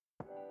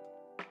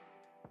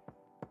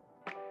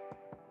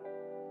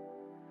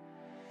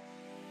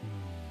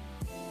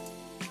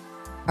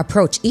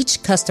Approach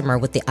each customer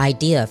with the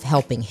idea of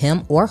helping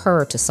him or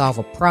her to solve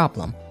a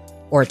problem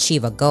or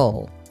achieve a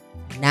goal,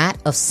 not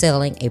of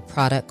selling a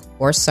product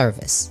or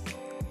service.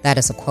 That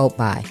is a quote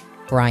by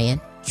Brian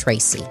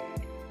Tracy.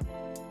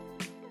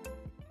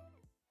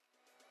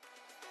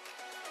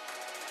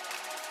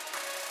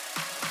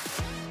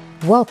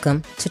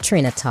 Welcome to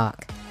Trina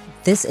Talk.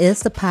 This is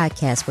the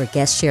podcast where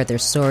guests share their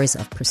stories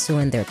of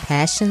pursuing their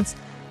passions,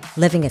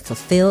 living a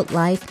fulfilled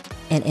life,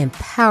 and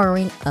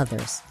empowering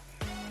others.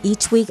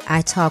 Each week,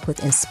 I talk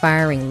with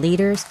inspiring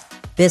leaders,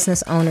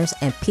 business owners,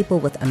 and people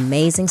with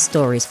amazing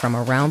stories from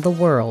around the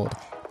world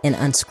in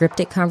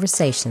unscripted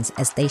conversations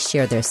as they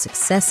share their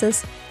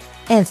successes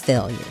and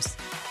failures.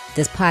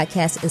 This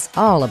podcast is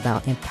all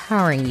about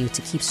empowering you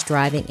to keep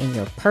striving in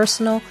your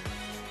personal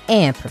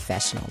and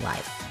professional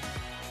life.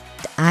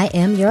 I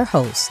am your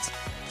host,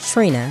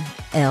 Trina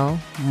L.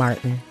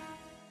 Martin.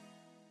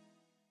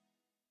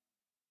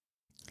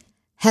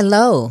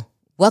 Hello,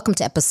 welcome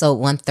to episode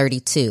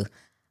 132.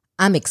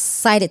 I'm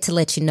excited to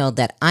let you know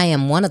that I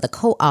am one of the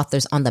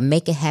co-authors on the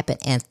Make It Happen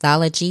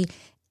anthology,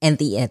 and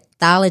the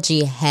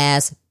anthology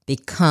has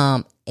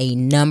become a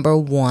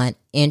 #1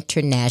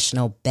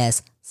 international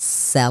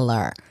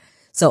bestseller.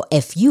 So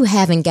if you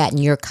haven't gotten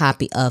your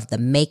copy of the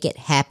Make It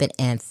Happen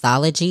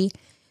anthology,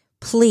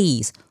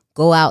 please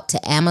go out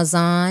to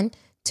Amazon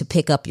to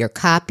pick up your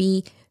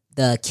copy.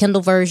 The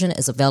Kindle version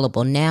is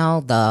available now.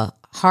 The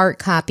hard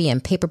copy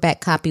and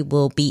paperback copy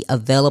will be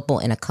available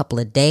in a couple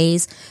of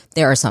days.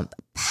 There are some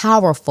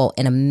powerful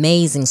and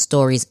amazing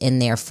stories in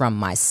there from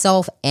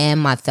myself and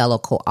my fellow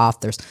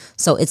co-authors.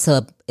 So it's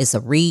a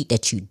read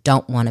that you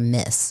don't want to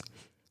miss.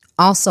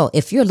 Also,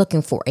 if you're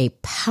looking for a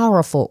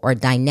powerful or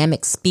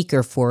dynamic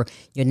speaker for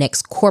your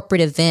next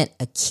corporate event,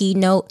 a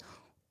keynote,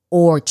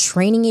 or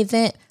training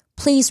event,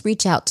 please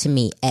reach out to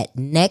me at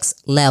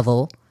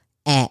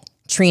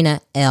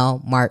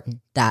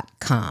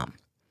nextlevel@trinalmartin.com.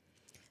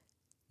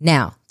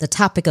 Now, the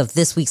topic of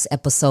this week's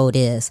episode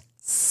is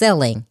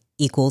selling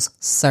equals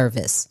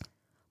service.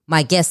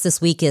 My guest this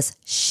week is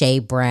Shay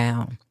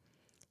Brown.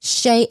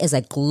 Shay is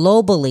a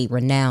globally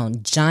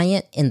renowned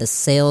giant in the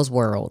sales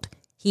world.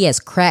 He has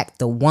cracked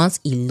the once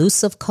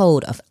elusive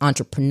code of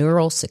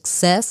entrepreneurial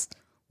success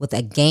with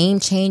a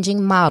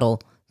game-changing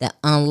model that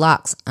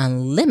unlocks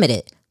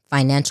unlimited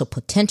financial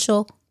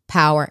potential,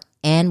 power,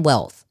 and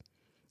wealth.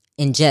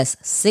 In just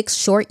 6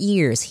 short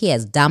years, he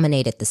has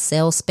dominated the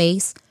sales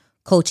space,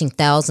 coaching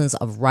thousands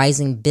of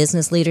rising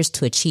business leaders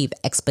to achieve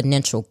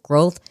exponential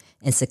growth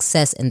and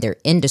success in their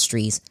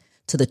industries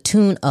to the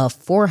tune of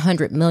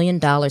 $400 million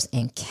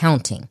and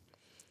counting.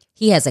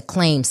 He has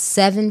acclaimed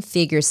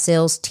 7-figure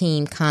sales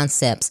team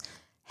concepts,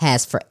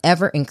 has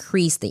forever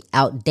increased the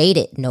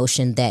outdated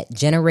notion that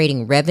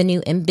generating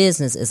revenue in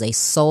business is a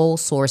sole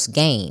source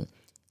game,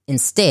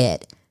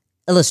 instead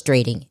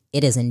illustrating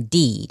it is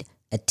indeed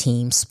a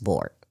team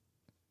sport.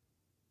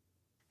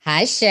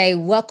 Hi, Shay.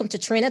 Welcome to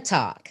Trina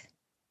Talk.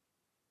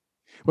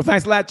 Well,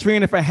 thanks a lot,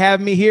 Trina, for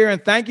having me here.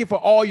 And thank you for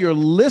all your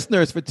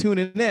listeners for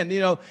tuning in.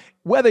 You know,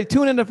 whether you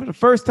tune in for the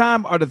first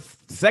time or the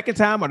second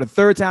time or the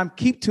third time,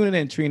 keep tuning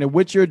in, Trina.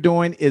 What you're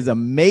doing is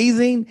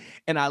amazing.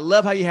 And I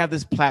love how you have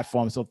this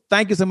platform. So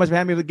thank you so much for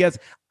having me as a guest.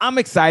 I'm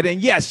excited.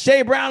 And yes,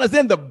 Shay Brown is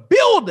in the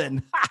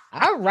building.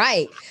 All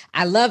right.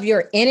 I love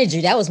your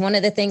energy. That was one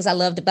of the things I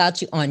loved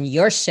about you on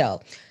your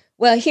show.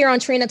 Well, here on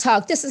Trina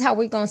Talk, this is how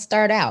we're going to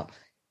start out.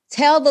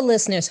 Tell the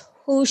listeners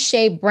who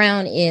Shay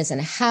Brown is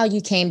and how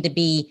you came to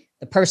be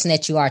the person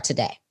that you are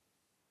today.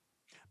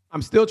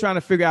 I'm still trying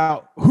to figure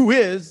out who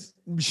is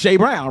Shay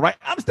Brown, right?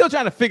 I'm still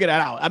trying to figure that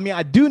out. I mean,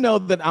 I do know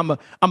that I'm a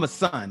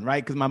son,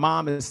 right? Because my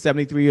mom is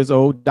 73 years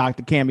old,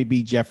 Dr. Cammie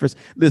B. Jeffers,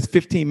 lives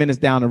 15 minutes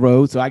down the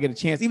road. So I get a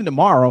chance, even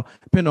tomorrow,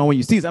 depending on when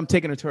you see us, I'm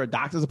taking her to her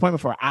doctor's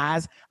appointment for her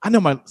eyes. I know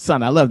my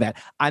son. I love that.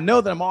 I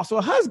know that I'm also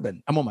a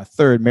husband. I'm on my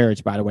 3rd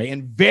marriage, by the way,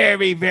 and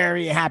very,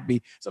 very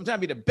happy. So I'm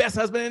trying to be the best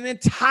husband in the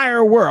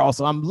entire world.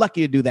 So I'm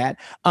lucky to do that.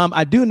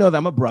 I do know that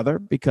I'm a brother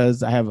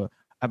because I have a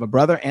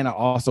brother and I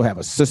also have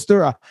a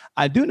sister.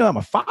 I do know I'm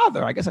a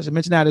father. I guess I should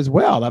mention that as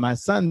well. My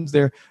sons,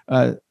 they're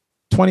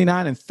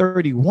 29 and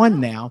 31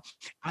 now.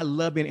 I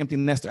love being an empty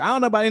nester. I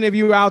don't know about any of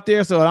you out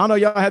there, so I don't know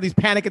y'all have these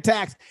panic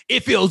attacks.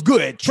 It feels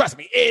good. Trust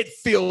me, it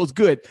feels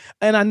good.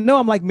 And I know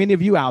I'm like many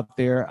of you out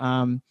there.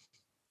 I'm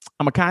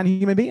a kind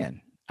human being.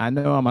 I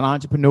know I'm an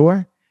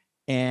entrepreneur,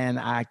 and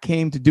I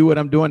came to do what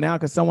I'm doing now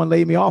because someone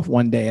laid me off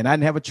one day and I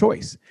didn't have a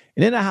choice.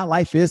 And isn't that how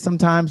life is?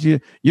 Sometimes you're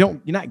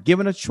not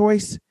given a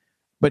choice.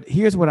 But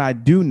here's what I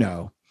do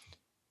know.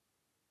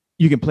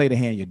 You can play the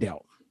hand you're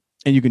dealt,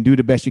 and you can do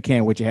the best you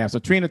can with what you have. So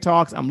Trina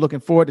Talks, I'm looking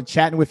forward to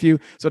chatting with you.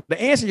 So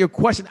to answer your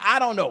question, I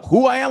don't know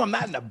who I am. I'm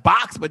not in a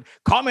box, but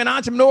call me an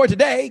entrepreneur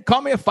today,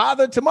 call me a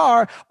father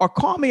tomorrow, or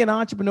call me an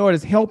entrepreneur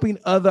that's helping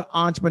other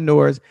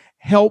entrepreneurs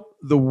help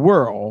the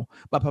world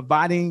by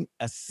providing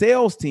a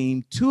sales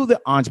team to the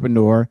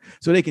entrepreneur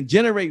so they can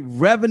generate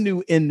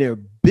revenue in their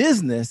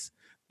business,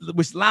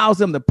 which allows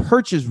them to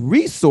purchase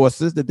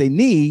resources that they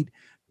need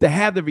to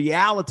have the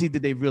reality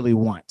that they really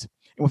want.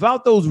 And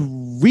without those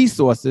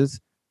resources,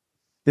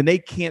 then they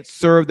can't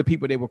serve the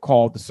people they were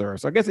called to serve.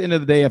 So I guess at the end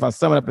of the day, if I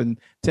sum it up in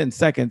 10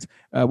 seconds,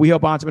 we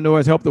help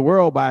entrepreneurs help the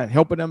world by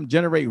helping them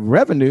generate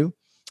revenue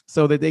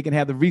so that they can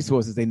have the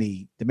resources they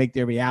need to make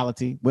their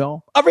reality,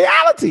 well, a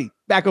reality.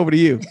 Back over to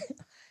you.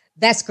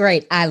 That's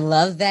great. I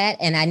love that.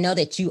 And I know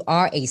that you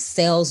are a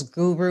sales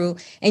guru.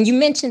 And you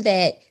mentioned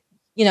that,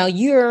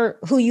 you're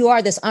who you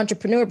are, this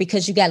entrepreneur,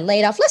 because you got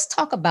laid off. Let's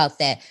talk about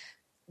that.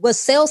 Was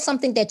sales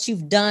something that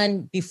you've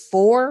done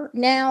before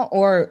now,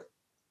 or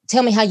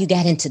tell me how you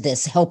got into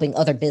this, helping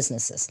other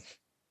businesses?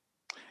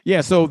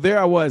 Yeah, so there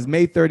I was,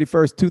 May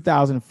 31st,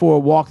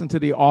 2004, walked into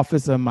the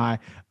office of my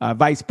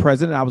vice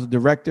president. I was a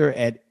director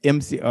at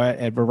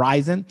at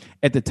Verizon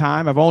at the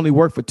time. I've only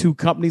worked for 2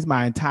 companies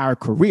my entire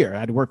career.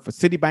 I'd worked for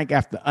Citibank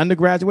after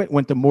undergraduate,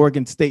 went to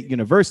Morgan State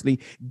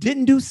University,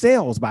 didn't do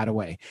sales, by the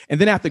way.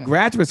 And then after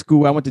graduate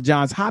school, I went to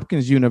Johns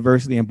Hopkins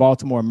University in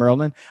Baltimore,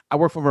 Maryland. I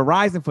worked for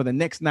Verizon for the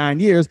next 9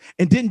 years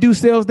and didn't do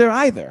sales there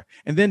either.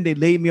 And then they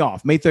laid me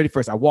off. May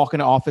 31st, I walk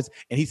in the office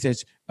and he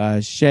says,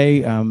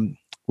 Shay,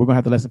 we're going to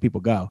have to let some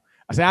people go.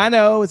 I said, I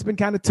know it's been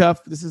kind of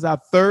tough. This is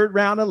our 3rd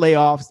round of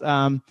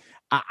layoffs.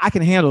 I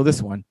can handle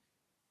this one.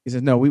 He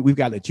says, no, we've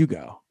got to let you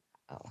go.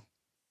 Oh.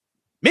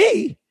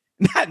 Me?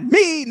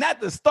 Not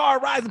the star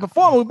rising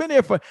performer who's been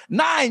there for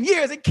 9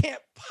 years. It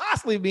can't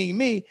possibly be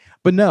me.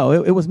 But no,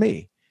 it was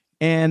me.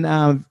 And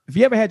if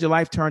you ever had your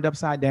life turned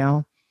upside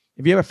down,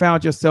 if you ever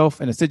found yourself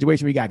in a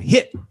situation where you got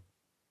hit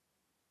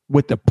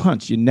with the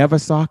punch you never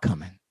saw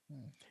coming.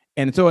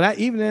 And so that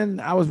evening,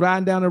 I was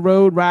riding down the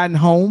road, riding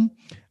home,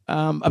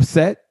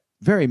 upset,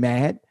 very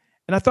mad.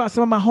 And I thought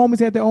some of my homies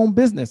had their own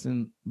business.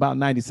 In about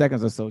 90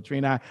 seconds or so,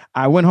 Trina,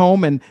 I went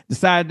home and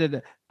decided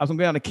that I was going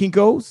to go down to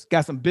Kinko's,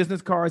 got some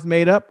business cards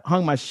made up,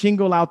 hung my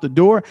shingle out the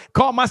door,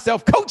 called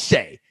myself Coach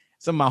Shay.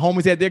 Some of my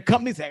homies had their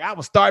companies. Heck, I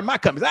was starting my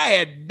companies. I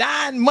had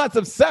 9 months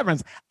of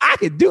severance. I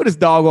could do this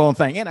doggone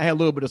thing. And I had a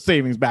little bit of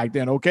savings back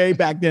then, okay?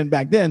 Back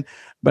then.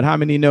 But how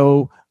many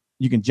know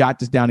you can jot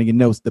this down in your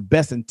notes? The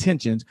best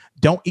intentions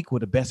don't equal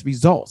the best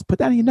results. Put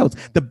that in your notes.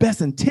 The best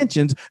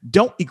intentions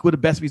don't equal the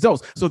best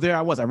results. So there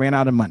I was. I ran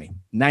out of money.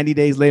 90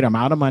 days later, I'm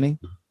out of money.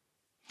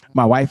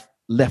 My wife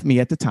left me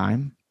at the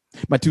time.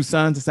 My 2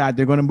 sons decided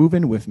they're going to move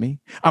in with me.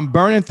 I'm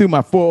burning through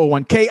my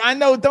 401k. I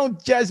know,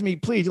 don't judge me,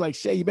 please. You're like,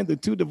 Shay, you've been through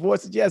 2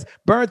 divorces. Yes,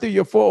 burn through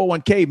your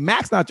 401k,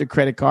 max out your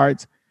credit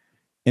cards.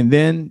 And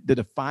then the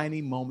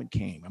defining moment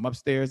came. I'm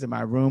upstairs in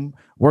my room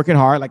working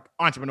hard, like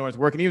entrepreneurs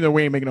working, even though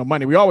we ain't making no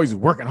money. We always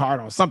working hard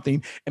on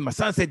something. And my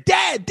son said,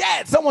 Dad,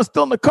 someone's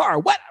still in the car.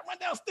 What? I run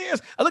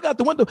downstairs. I look out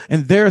the window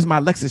and there's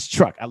my Lexus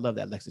truck. I love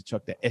that Lexus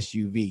truck, that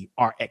SUV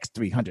RX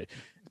 300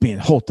 being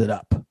halted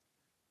up.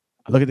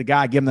 I look at the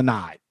guy, give him the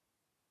nod.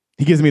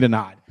 He gives me the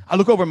nod. I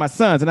look over at my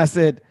sons and I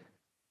said,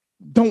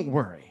 don't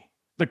worry.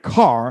 The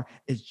car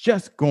is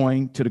just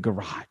going to the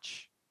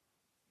garage.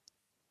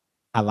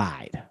 I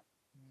lied.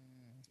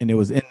 And it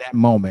was in that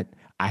moment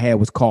I had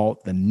what's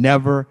called the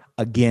never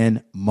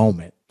again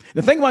moment.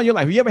 The thing about your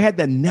life, have you ever had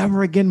that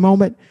never again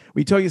moment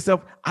where you tell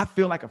yourself, I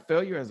feel like a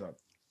failure as a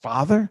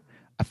father.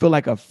 I feel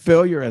like a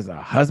failure as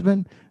a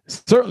husband,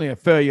 certainly a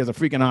failure as a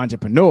freaking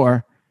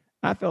entrepreneur.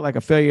 I felt like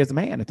a failure as a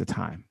man at the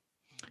time.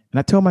 And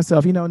I told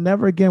myself,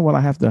 never again will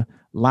I have to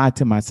lie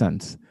to my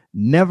sons.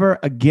 Never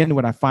again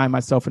would I find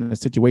myself in a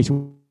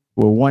situation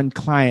where one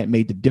client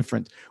made the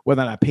difference,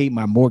 whether or not I paid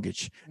my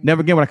mortgage. Never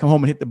again would I come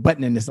home and hit the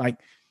button and it's like,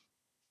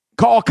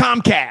 call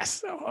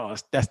Comcast. Oh,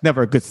 that's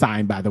never a good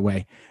sign, by the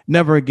way.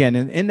 Never again.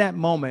 And in that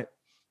moment,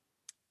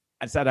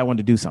 I decided I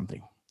wanted to do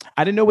something.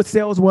 I didn't know what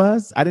sales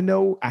was. I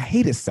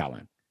hated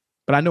selling,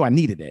 but I know I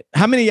needed it.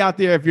 How many out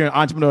there, if you're an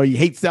entrepreneur, you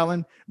hate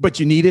selling, but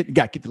you need it? You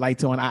got to keep the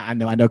lights on. I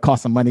know it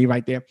costs some money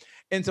right there.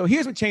 And so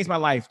here's what changed my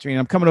life, Trina.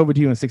 I'm coming over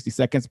to you in 60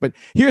 seconds, but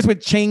here's what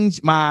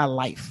changed my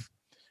life.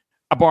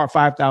 I borrowed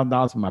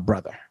 $5,000 from my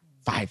brother.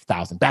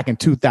 $5,000 back in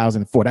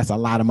 2004. That's a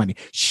lot of money.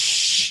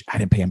 Shh, I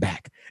didn't pay him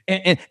back.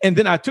 And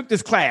then I took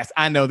this class.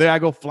 I know, there I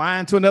go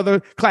flying to another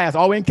class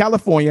all the way in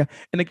California.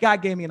 And the guy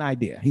gave me an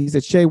idea. He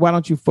said, Shay, why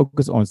don't you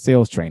focus on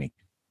sales training?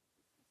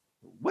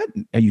 What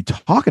are you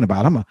talking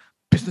about? I'm a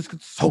business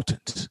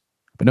consultant,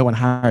 but no one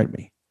hired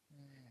me.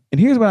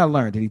 And here's what I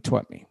learned that he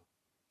taught me.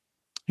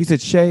 He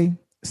said, Shay,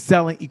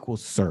 selling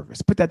equals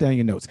service. Put that down in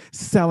your notes.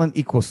 Selling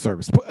equals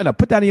service.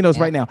 Put that in your notes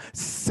right now.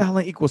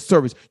 Selling equals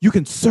service. You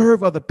can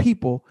serve other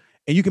people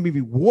and you can be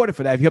rewarded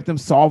for that if you help them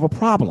solve a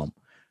problem.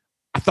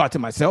 I thought to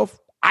myself,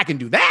 I can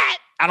do that.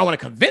 I don't want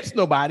to convince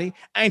nobody.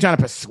 I ain't trying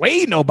to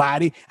persuade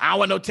nobody. I don't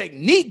want no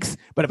techniques.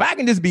 But if I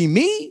can just be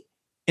me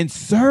and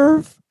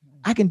serve,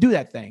 I can do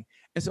that thing.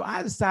 And so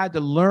I decided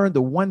to learn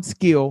the one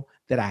skill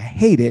that I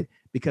hated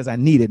because I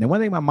needed. And one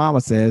thing my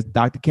mama says,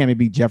 Dr. Cammie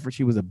B. Jeffers,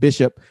 she was a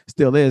bishop,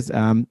 still is,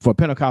 for a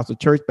Pentecostal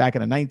church back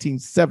in the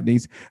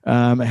 1970s,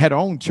 had her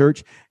own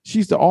church. She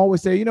used to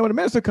always say, when a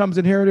minister comes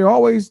in here, they're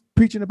always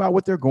preaching about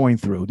what they're going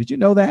through. Did you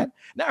know that?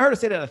 Now I heard her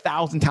say that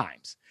 1,000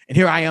 times. And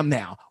here I am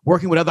now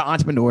working with other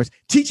entrepreneurs,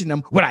 teaching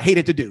them what I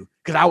hated to do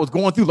because I was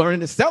going through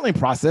learning the selling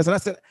process. And I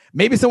said,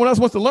 maybe someone else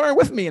wants to learn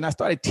with me. And I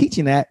started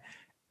teaching that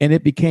and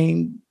it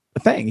became a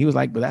thing. He was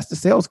like, but that's the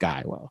sales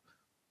guy. Well,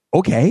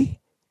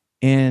 okay.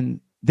 And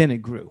then it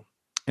grew.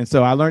 And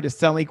so I learned that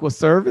selling equals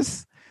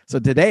service. So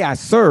today I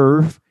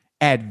serve,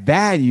 add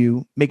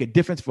value, make a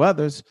difference for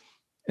others.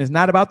 It's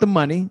not about the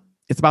money.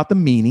 It's about the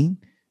meaning.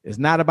 It's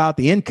not about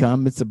the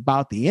income. It's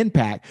about the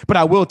impact. But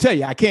I will tell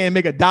you, I can't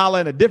make $1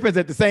 and a difference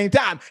at the same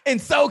time. And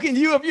so can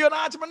you if you're an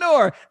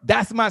entrepreneur.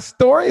 That's my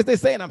story, as they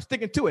say, and I'm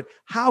sticking to it.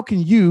 How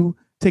can you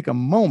take a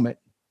moment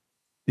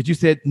that you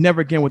said,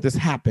 never again would this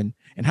happen?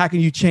 And how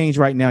can you change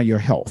right now your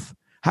health?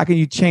 How can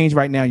you change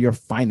right now your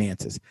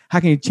finances?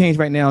 How can you change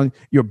right now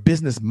your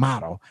business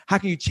model? How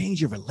can you change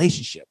your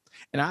relationship?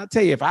 And I'll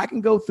tell you, if I can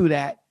go through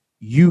that,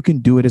 you can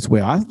do it as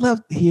well. I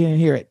love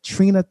here at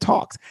Trina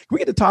Talks. We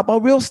get to talk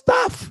about real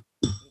stuff.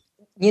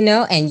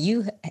 And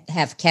you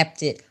have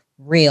kept it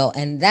real.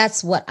 And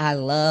that's what I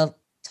love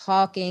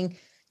talking.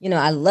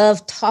 I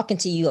love talking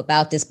to you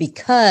about this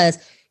because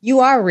you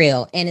are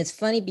real. And it's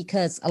funny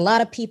because a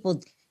lot of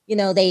people,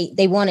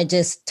 they want to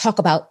just talk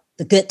about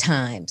the good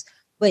times,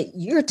 but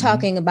you're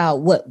talking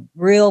about what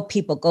real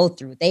people go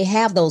through. They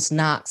have those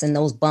knocks and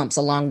those bumps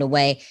along the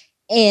way.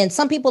 And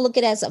some people look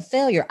at it as a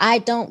failure. I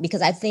don't,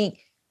 because I think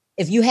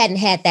if you hadn't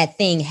had that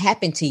thing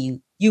happen to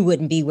you, you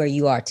wouldn't be where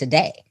you are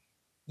today.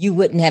 You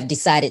wouldn't have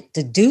decided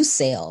to do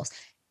sales.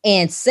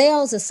 And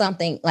sales is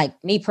something, like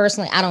me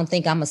personally, I don't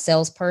think I'm a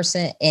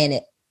salesperson,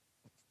 and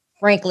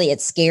frankly, it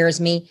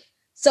scares me.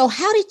 So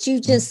how did you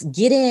just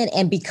get in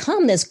and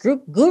become this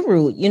group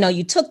guru?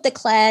 You took the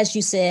class,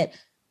 you said,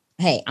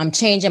 hey, I'm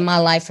changing my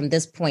life from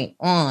this point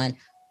on,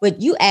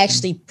 but you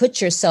actually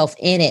put yourself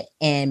in it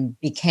and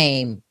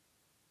became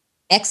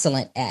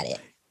excellent at it.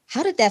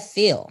 How did that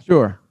feel?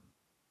 Sure.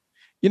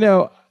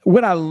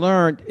 What I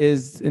learned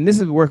is, and this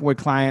is working with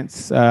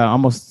clients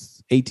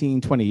almost 18,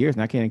 20 years,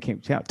 and I can't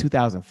count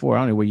 2004, I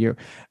don't know what year,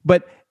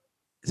 but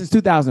since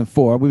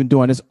 2004, we've been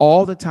doing this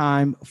all the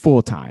time,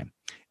 full time.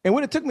 And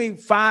what it took me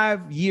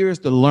 5 years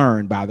to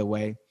learn, by the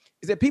way,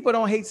 is that people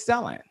don't hate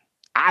selling.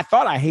 I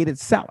thought I hated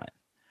selling,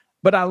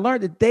 but I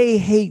learned that they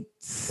hate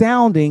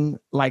sounding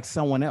like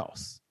someone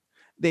else.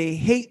 They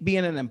hate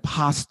being an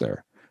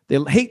imposter. They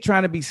hate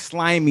trying to be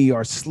slimy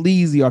or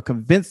sleazy or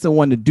convince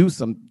someone to do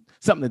something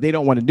that they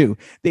don't want to do.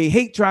 They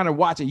hate trying to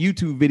watch a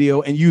YouTube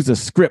video and use a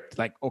script.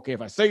 Like, okay, if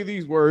I say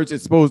these words,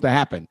 it's supposed to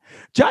happen.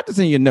 Jot this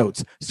in your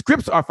notes.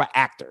 Scripts are for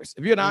actors.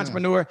 If you're an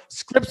entrepreneur,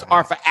 scripts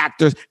are for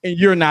actors, and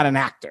you're not an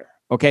actor.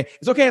 Okay.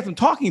 It's okay to have some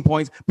talking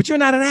points, but you're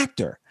not an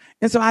actor.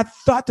 And so I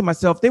thought to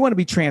myself, they want to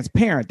be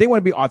transparent. They want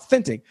to be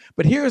authentic.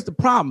 But here's the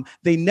problem.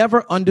 They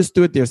never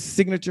understood their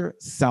signature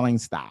selling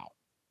style.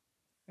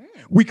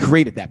 We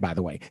created that, by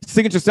the way.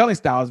 Signature selling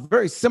style is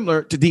very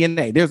similar to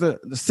DNA. There's an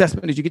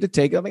assessment that you get to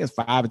take. I think it's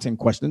 5 or 10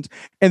 questions.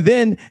 And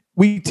then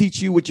we teach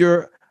you what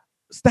your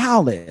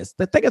style is.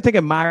 Think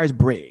of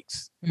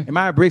Myers-Briggs. And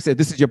Myers-Briggs said,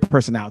 this is your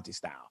personality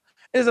style.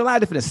 There's a lot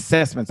of different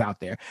assessments out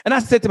there. And I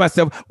said to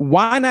myself,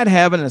 why not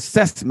have an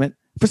assessment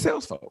for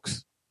sales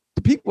folks?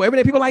 The people,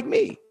 everyday people like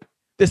me,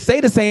 that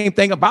say the same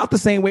thing about the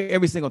same way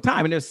every single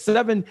time. And there's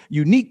 7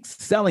 unique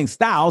selling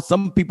styles.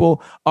 Some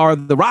people are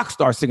the rock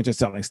star signature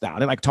selling style.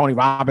 They're like Tony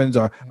Robbins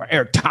or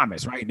Eric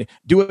Thomas, right? They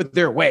do it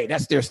their way.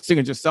 That's their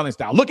signature selling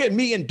style. Look at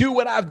me and do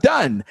what I've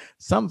done.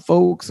 Some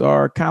folks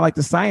are kind of like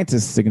the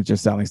scientist signature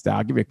selling style.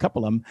 I'll give you a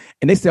couple of them.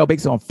 And they sell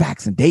based on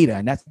facts and data.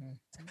 And that's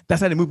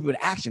how they move people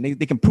to action.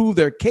 They can prove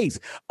their case.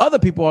 Other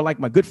people are like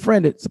my good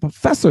friend. It's a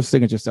professor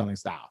signature selling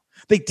style.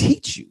 They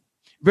teach you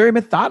very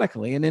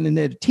methodically. And then in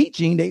their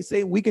teaching, they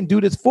say, we can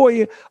do this for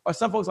you. Or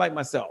some folks like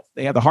myself,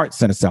 they have the heart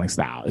center selling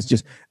style. It's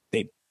just,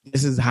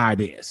 this is how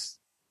it is.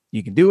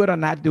 You can do it or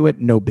not do it.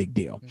 No big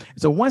deal.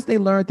 So once they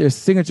learned their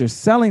signature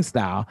selling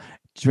style,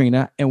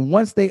 Trina, and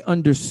once they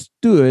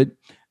understood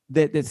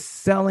that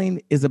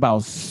selling is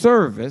about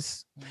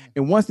service,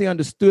 and once they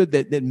understood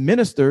that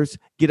ministers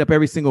get up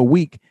every single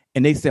week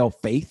and they sell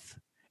faith,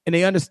 and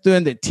they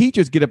understood that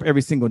teachers get up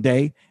every single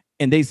day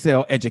and they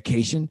sell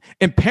education,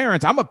 and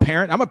parents, I'm a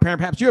parent,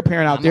 perhaps you're a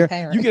parent out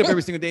there. You get up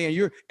every single day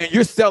and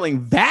you're selling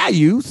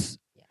values.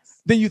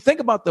 Yes. Then you think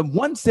about the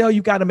one sale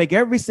you got to make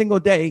every single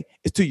day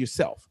is to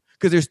yourself.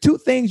 Because there's 2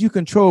 things you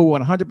control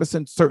with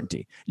 100%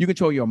 certainty. You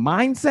control your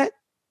mindset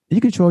and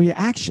you control your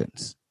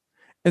actions.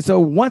 And so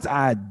once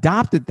I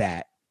adopted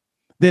that,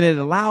 then it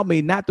allowed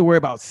me not to worry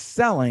about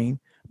selling,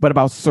 but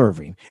about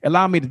serving. It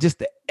allowed me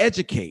to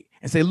educate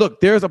and say,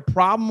 look, there's a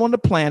problem on the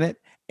planet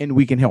and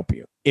we can help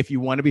you. If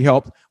you want to be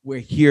helped, we're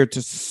here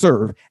to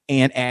serve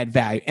and add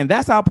value. And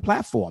that's our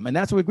platform. And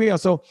that's what we agree on.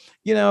 So,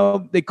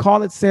 they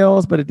call it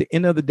sales, but at the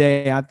end of the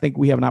day, I think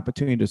we have an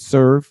opportunity to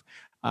serve.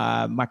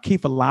 My key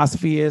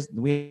philosophy is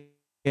we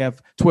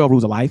have 12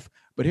 rules of life,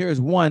 but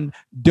here's one: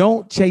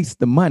 don't chase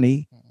the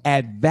money,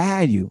 add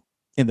value,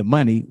 and the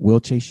money will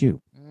chase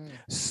you.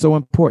 So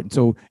important.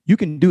 So you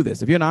can do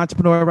this. If you're an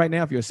entrepreneur right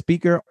now, if you're a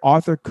speaker,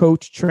 author,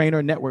 coach,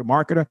 trainer, network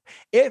marketer,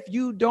 if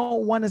you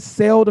don't want to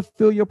sell to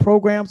fill your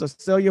programs or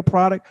sell your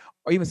product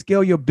or even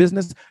scale your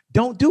business,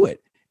 don't do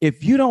it.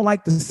 If you don't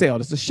like to sell,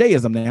 it's a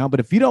Shayism now, but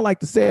if you don't like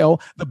to sell,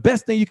 the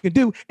best thing you can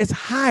do is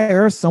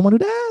hire someone who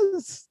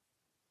does.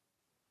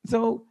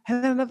 So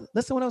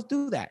let someone else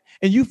do that.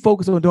 And you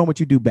focus on doing what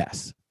you do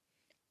best.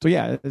 So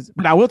yeah,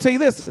 but I will tell you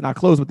this, and I'll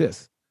close with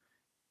this.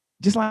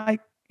 just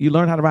like you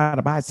learn how to ride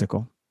a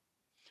bicycle,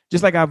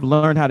 just like I've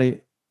learned how to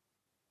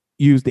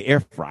use the air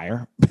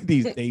fryer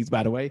these days,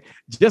 by the way,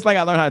 just like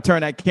I learned how to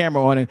turn that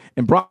camera on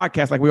and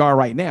broadcast like we are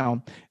right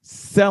now,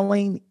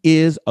 selling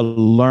is a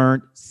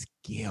learned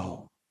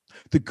skill.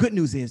 The good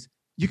news is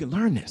you can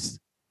learn this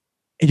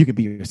and you can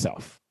be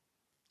yourself.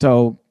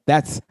 So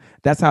that's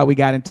how we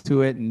got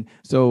into it. And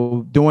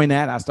so doing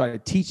that, I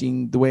started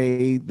teaching the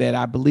way that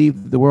I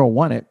believe the world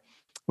wanted,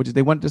 which is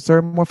they wanted to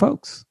serve more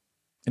folks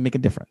and make a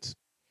difference.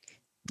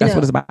 That's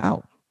what it's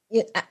about.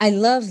 Yeah, I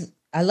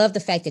love the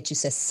fact that you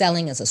said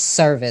selling as a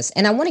service.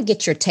 And I want to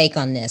get your take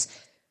on this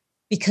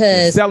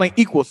because selling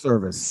equals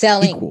service.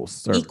 Selling equals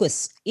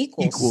service.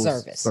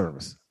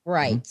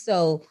 Right. Mm-hmm.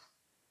 So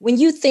when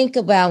you think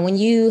about when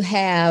you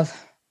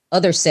have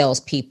other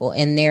salespeople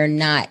and they're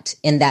not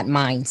in that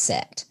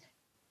mindset,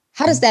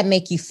 how does that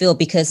make you feel?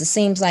 Because it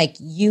seems like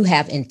you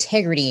have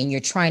integrity and you're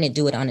trying to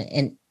do it on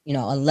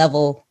a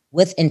level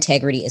with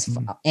integrity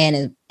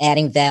and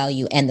adding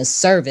value and the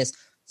service.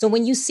 So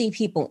when you see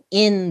people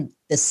in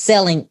the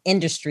selling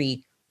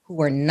industry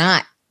who are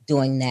not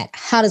doing that,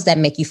 how does that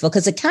make you feel?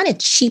 Because it kind of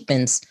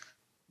cheapens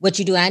what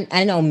you do.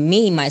 I know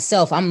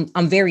myself,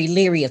 I'm very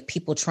leery of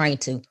people trying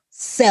to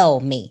sell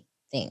me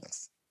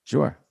things.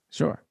 Sure.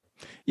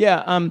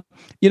 Yeah.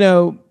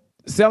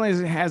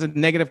 Selling has a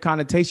negative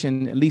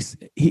connotation, at least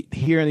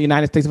here in the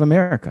United States of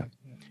America.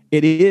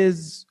 It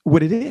is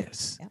what it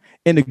is. Yeah.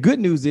 And the good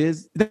news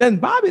is it doesn't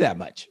bother me that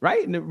much,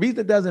 right? And the reason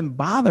it doesn't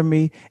bother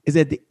me is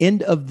at the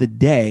end of the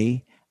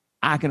day,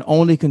 I can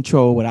only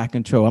control what I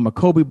control. I'm a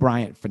Kobe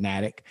Bryant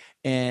fanatic.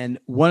 And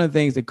one of the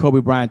things that Kobe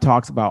Bryant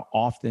talks about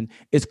often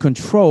is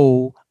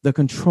control the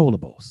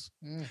controllables.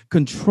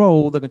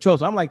 Control the control.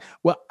 So I'm like,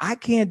 well, I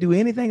can't do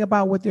anything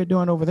about what they're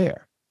doing over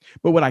there.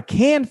 But what I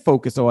can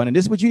focus on, and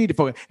this is what you need to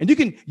focus, and you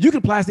can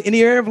apply this to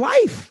any area of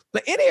life,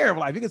 like any area of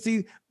life. You can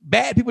see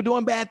bad people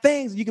doing bad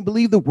things, and you can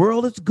believe the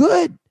world is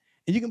good.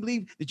 And you can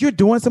believe that you're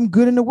doing some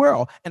good in the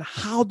world. And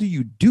how do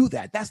you do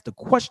that? That's the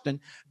question.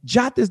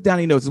 Jot this down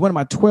in your notes. It's one of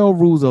my 12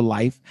 rules of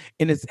life,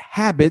 and it's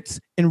habits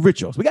and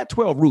rituals. We got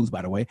 12 rules,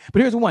 by the way,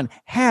 but here's one: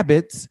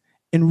 habits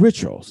and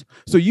rituals.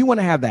 So you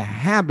want to have the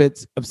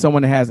habits of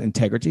someone that has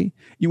integrity.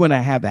 You want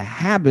to have the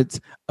habits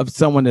of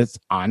someone that's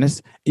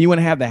honest. And you want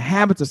to have the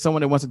habits of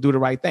someone that wants to do the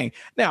right thing.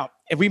 Now,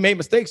 if we made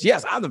mistakes,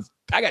 yes,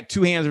 I got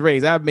two hands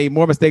raised. I've made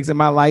more mistakes in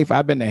my life.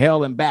 I've been to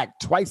hell and back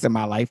twice in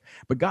my life,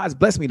 but God's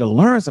blessed me to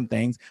learn some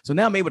things. So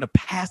now I'm able to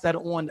pass that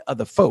on to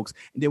other folks.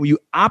 And then when you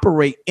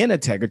operate in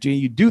integrity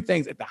and you do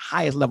things at the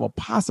highest level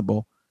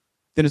possible,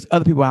 then there's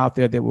other people out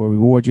there that will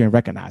reward you and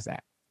recognize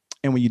that.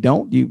 And when you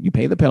don't, you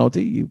pay the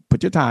penalty, you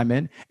put your time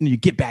in, and you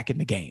get back in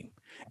the game.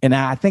 And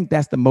I think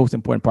that's the most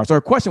important part. So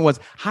her question was,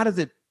 how does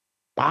it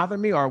bother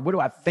me, or what do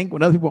I think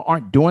when other people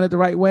aren't doing it the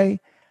right way?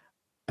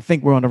 I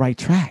think we're on the right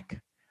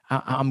track.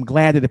 I'm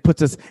glad that it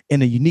puts us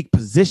in a unique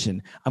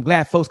position. I'm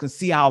glad folks can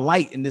see our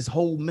light in this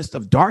whole mist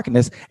of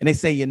darkness. And they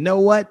say, you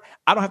know what?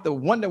 I don't have to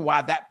wonder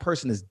why that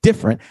person is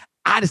different.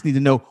 I just need to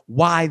know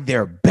why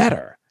they're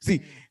better.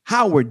 See,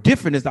 how we're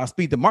different is our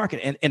speed to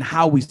market and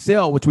how we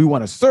sell, which we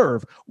want to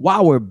serve. Why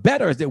we're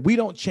better is that we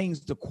don't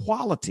change the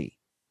quality.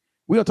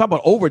 We don't talk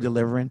about over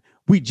delivering.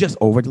 We just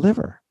over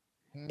deliver.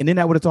 And isn't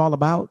that what it's all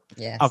about?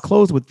 Yes. I'll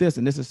close with this,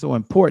 and this is so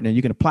important, and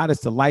you can apply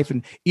this to life.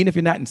 And even if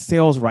you're not in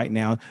sales right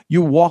now,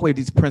 you walk away with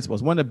these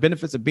principles. One of the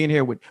benefits of being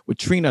here with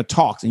Trina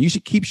Talks, and you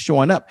should keep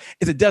showing up,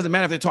 is it doesn't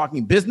matter if they're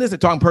talking business, they're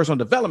talking personal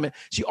development.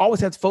 She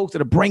always has folks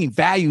that are bringing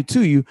value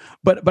to you.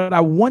 But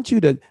I want you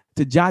to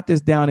jot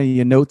this down in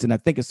your notes, and I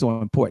think it's so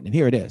important. And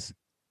here it is.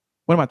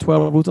 One of my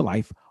 12 rules of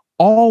life: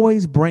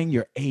 always bring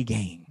your A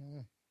game.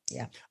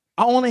 Yeah.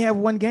 I only have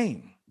one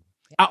game.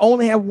 I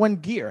only have one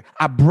gear.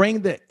 I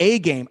bring the A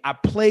game. I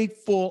play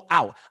full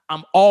out.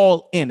 I'm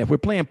all in. If we're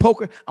playing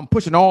poker, I'm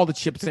pushing all the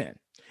chips in.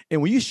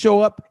 And when you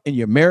show up in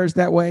your marriage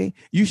that way,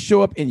 you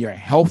show up in your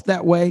health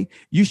that way,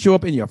 you show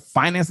up in your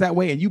finance that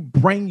way, and you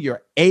bring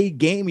your A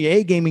game. Your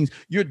A game means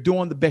you're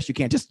doing the best you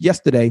can. Just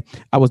yesterday,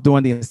 I was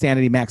doing the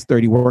Insanity Max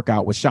 30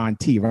 workout with Shaun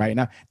T, right?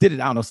 And I did it,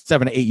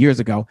 7 or 8 years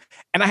ago.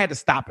 And I had to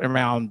stop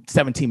around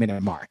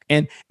 17-minute mark.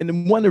 And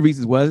one of the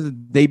reasons was the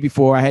day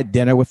before I had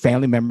dinner with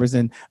family members,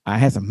 and I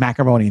had some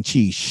macaroni and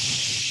cheese.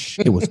 Shh,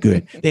 it was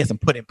good. They had some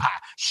pudding pie.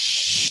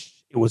 Shh.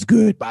 It was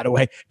good, by the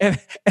way. And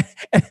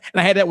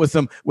I had that with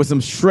some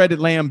shredded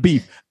lamb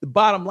beef. The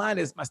bottom line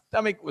is my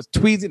stomach was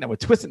tweezing. I was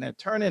twisting and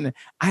turning. And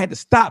I had to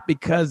stop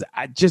because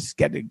I just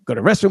got to go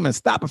to the restroom and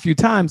stop a few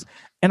times.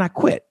 And I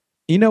quit.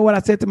 You know what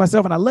I said to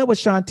myself? And I love what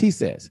Shaun T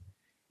says.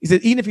 He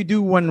said, even if you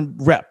do one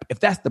rep, if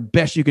that's the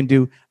best you can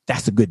do,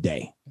 that's a good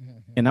day. Mm-hmm.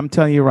 And I'm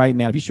telling you right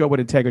now, if you show up with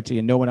integrity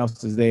and no one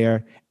else is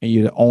there and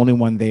you're the only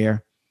one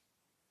there,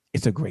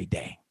 it's a great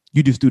day.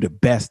 You just do the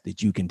best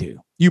that you can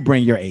do. You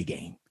bring your A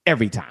game.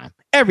 Every time.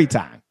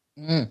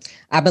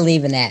 I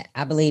believe in that.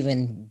 I believe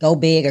in go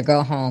big or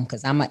go home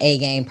because I'm an A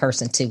game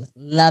person too.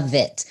 Love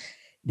it.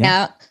 Yeah.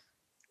 Now,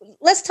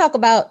 let's talk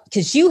about,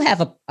 because you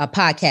have a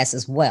podcast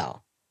as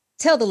well.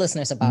 Tell the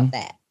listeners about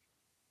that.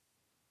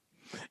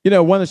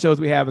 One of the shows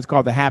we have is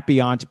called the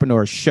Happy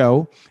Entrepreneur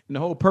Show. And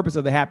the whole purpose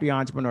of the Happy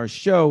Entrepreneur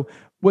Show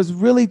was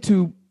really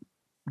to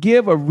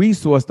give a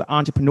resource to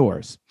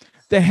entrepreneurs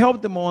to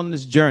help them on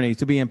this journey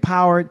to be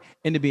empowered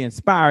and to be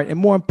inspired, and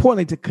more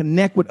importantly, to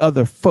connect with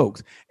other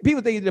folks.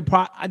 People think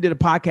I did a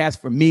podcast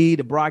for me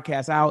to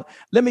broadcast out.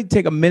 Let me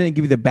take a minute and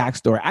give you the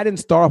backstory. I didn't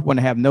start off when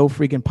I have no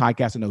freaking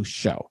podcast or no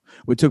show.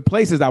 What took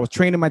place is I was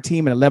training my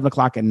team at 11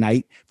 o'clock at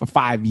night for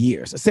 5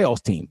 years, a sales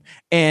team.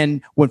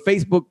 And when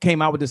Facebook came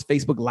out with this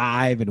Facebook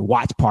Live and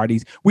watch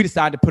parties, we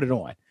decided to put it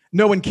on.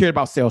 No one cared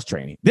about sales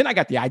training. Then I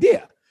got the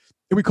idea.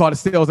 And we called it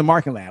Sales and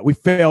Marketing Lab. We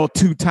failed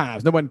 2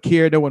 times. No one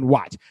cared. No one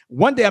watched.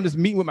 One day I'm just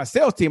meeting with my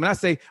sales team and I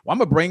say, well, I'm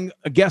going to bring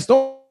a guest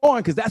on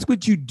because that's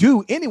what you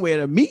do anyway at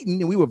a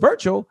meeting. And we were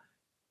virtual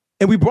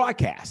and we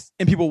broadcast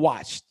and people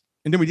watched.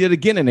 And then we did it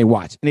again and they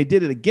watched. And they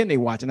did it again, they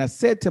watched. And I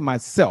said to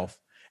myself,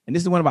 and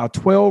this is one of our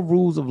 12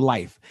 rules of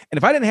life. And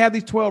if I didn't have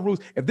these 12 rules,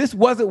 if this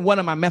wasn't one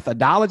of my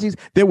methodologies,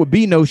 there would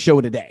be no show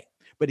today.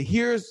 But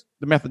here's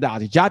the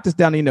methodology. Jot this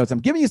down in your notes.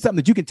 I'm giving you something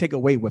that you can take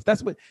away with.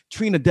 That's what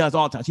Trina does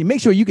all the time. She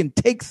makes sure you can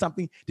take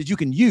something that you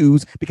can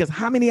use, because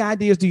how many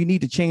ideas do you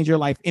need to change your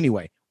life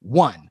anyway?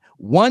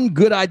 One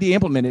good idea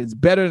implemented is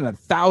better than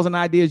 1,000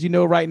 ideas you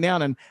know right now.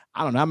 And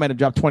I don't know, I might have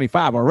dropped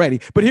 25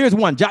 already. But here's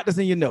one. Jot this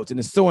in your notes, and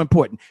it's so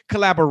important.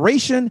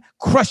 Collaboration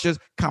crushes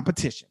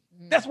competition.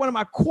 That's one of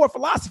my core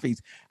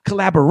philosophies.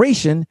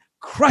 Collaboration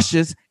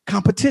crushes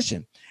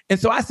competition. And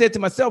so I said to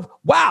myself,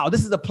 wow,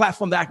 this is a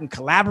platform that I can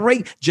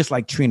collaborate just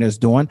like Trina's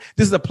doing.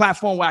 This is a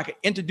platform where I can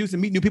introduce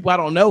and meet new people I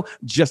don't know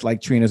just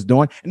like Trina's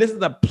doing. And this is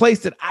a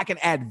place that I can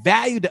add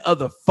value to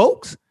other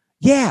folks.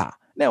 Yeah.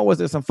 Now, was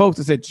there some folks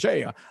that said,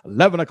 Shay,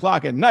 11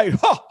 o'clock at night?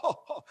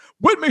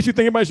 What makes you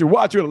think anybody should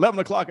watch you at 11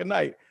 o'clock at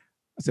night?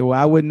 I said, well,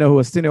 I wouldn't know who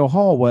Arsenio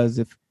Hall was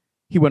if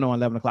he went on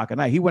 11 o'clock at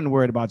night. He wasn't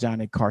worried about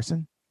Johnny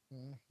Carson.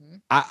 Mm-hmm.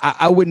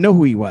 I wouldn't know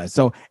who he was.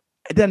 So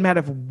it doesn't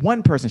matter if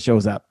one person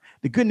shows up.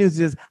 The good news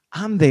is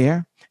I'm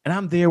there and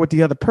I'm there with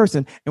the other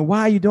person. And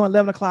why are you doing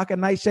 11 o'clock at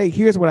night, Shay?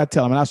 Here's what I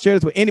tell them. And I'll share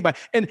this with anybody.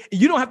 And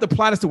you don't have to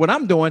apply this to what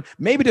I'm doing.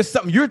 Maybe there's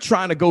something you're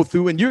trying to go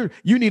through and you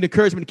need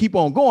encouragement to keep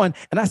on going.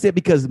 And I said,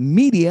 because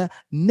media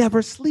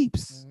never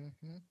sleeps.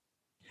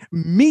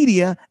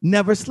 Media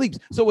never sleeps.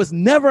 So it's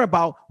never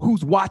about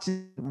who's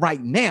watching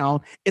right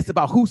now. It's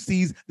about who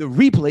sees the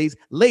replays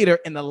later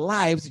in the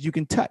lives that you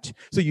can touch.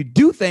 So you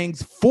do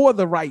things for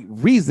the right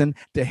reason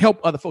to help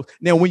other folks.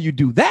 Now, when you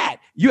do that,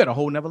 you're at a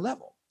whole nother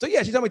level. So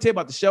yeah, she told me to tell you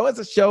about the show. It's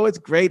a show. It's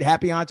great.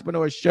 Happy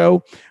Entrepreneur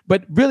Show.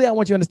 But really, I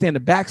want you to understand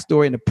the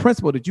backstory and the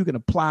principle that you can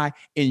apply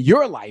in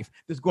your life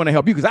that's going to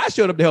help you, because I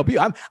showed up to help you.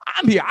 I'm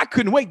here. I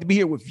couldn't wait to be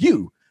here with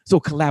you. So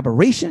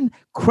collaboration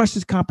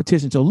crushes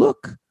competition. So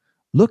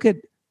look at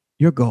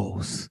your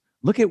goals.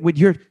 Look at what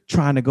you're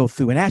trying to go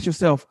through and ask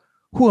yourself,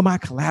 who am I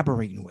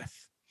collaborating with?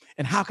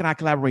 And how can I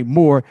collaborate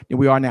more than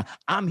we are now?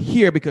 I'm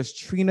here because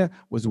Trina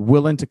was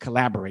willing to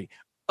collaborate.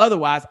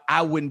 Otherwise,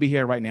 I wouldn't be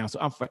here right now. So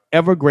I'm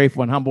forever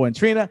grateful and humble. And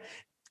Trina,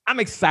 I'm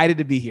excited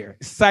to be here.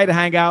 Excited to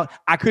hang out.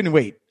 I couldn't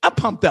wait. I'm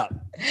pumped up.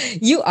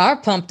 You are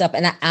pumped up,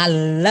 and I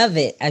love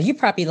it. You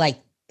probably like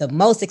the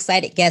most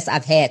excited guest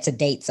I've had to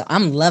date. So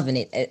I'm loving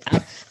it.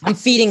 I'm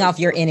feeding off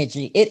your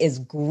energy. It is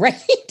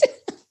great.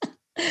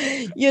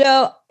 You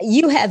know,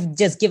 you have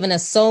just given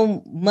us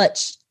so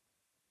much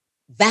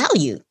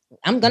value.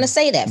 I'm going to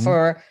say that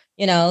for,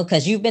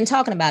 because you've been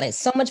talking about it,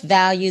 so much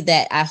value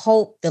that I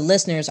hope the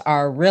listeners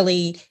are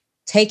really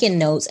taking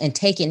notes and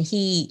taking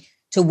heed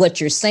to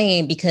what you're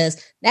saying,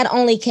 because not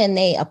only can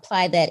they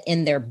apply that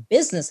in their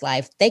business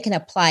life, they can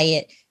apply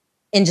it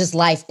in just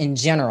life in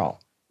general,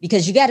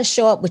 because you got to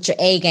show up with your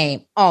A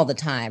game all the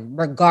time,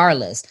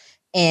 regardless.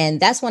 And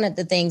that's one of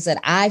the things that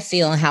I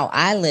feel and how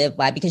I live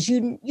by, because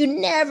you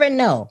never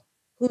know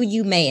who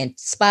you may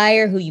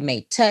inspire, who you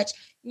may touch.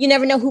 You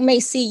never know who may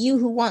see you,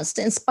 who wants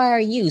to inspire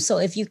you. So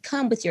if you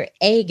come with your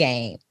A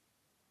game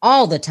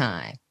all the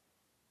time,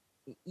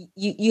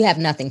 you have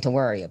nothing to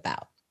worry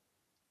about.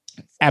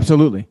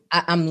 Absolutely.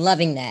 I'm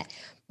loving that.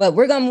 But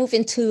we're going to move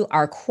into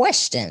our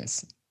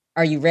questions.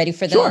 Are you ready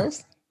for those?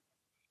 Sure.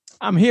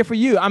 I'm here for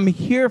you. I'm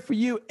here for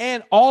you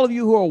and all of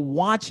you who are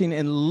watching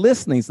and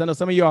listening. So I know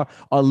some of you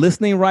are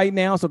listening right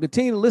now. So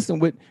continue to listen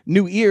with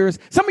new ears.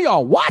 Some of you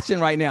are watching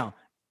right now.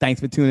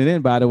 Thanks for tuning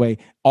in, by the way.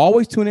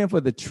 Always tune in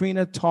for the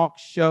Trina Talk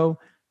Show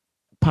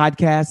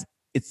podcast.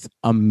 It's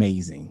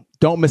amazing.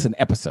 Don't miss an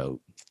episode.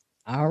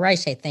 All right,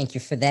 Shay. Thank you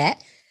for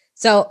that.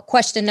 So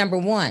question number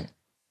 1,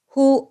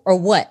 who or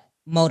what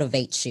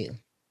motivates you?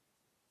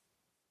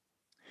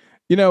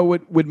 You know,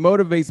 what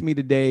motivates me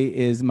today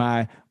is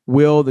my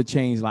will to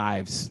change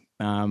lives.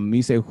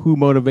 You say, who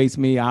motivates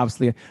me?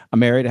 Obviously, I'm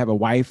married. I have a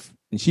wife,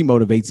 and she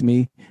motivates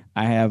me.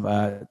 I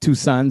have 2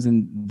 sons,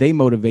 and they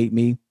motivate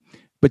me.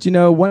 But,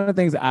 one of the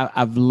things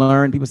I've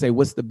learned, people say,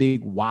 what's the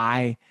big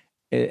why?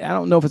 I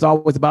don't know if it's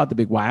always about the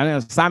big why. I know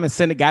Simon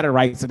Sinek got it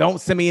right, so don't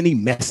send me any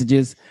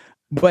messages.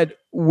 But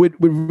what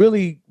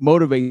really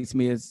motivates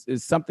me is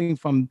something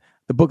from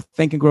the book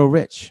Think and Grow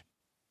Rich.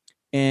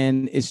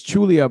 And it's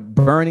truly a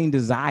burning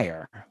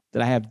desire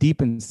that I have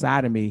deep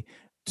inside of me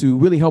to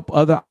really help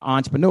other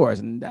entrepreneurs.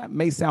 And that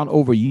may sound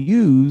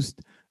overused,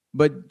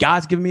 but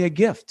God's given me a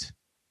gift.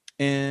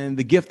 And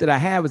the gift that I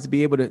have is to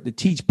be able to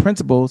teach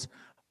principles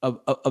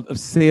of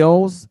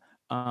sales,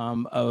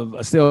 of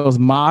a sales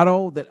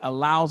model that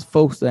allows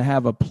folks to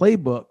have a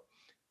playbook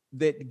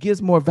that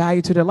gives more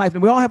value to their life.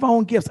 And we all have our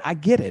own gifts. I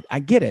get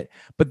it.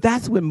 But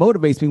that's what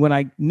motivates me when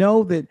I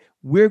know that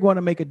we're going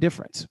to make a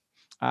difference.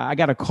 I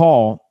got a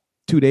call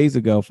 2 days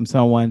ago from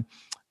someone.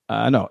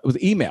 No, it was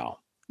an email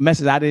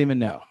message I didn't even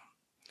know.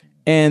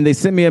 And they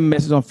sent me a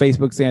message on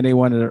Facebook saying they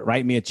wanted to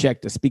write me a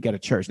check to speak at a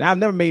church. Now, I've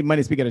never made money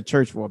to speak at a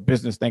church for a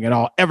business thing at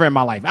all, ever in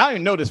my life. I don't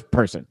even know this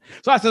person.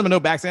 So I sent them a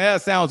note back saying,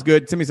 that sounds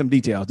good. Send me some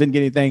details. Didn't get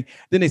anything.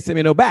 Then they sent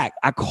me a note back.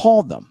 I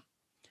called them.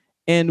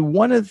 And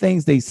one of the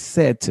things they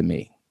said to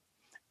me,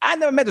 I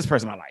never met this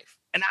person in my life.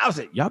 And I was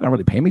like, y'all gonna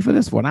really pay me for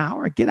this for an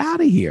hour? Get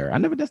out of here.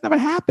 That's never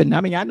happened.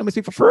 I mean, I know me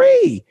speak for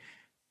free.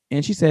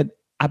 And she said,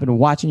 I've been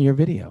watching your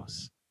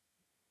videos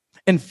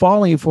and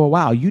following you for a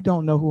while. You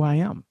don't know who I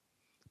am.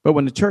 But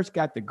when the church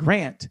got the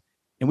grant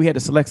and we had to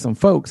select some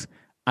folks,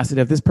 I said,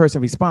 if this person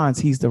responds,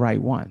 he's the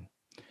right one.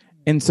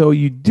 And so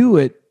you do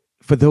it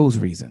for those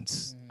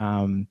reasons.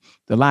 The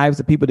lives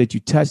of people that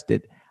you touched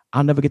that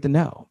I'll never get to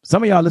know.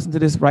 Some of y'all listen to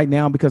this right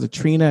now because of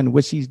Trina and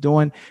what she's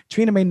doing.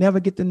 Trina may never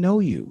get to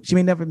know you. She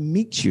may never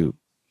meet you.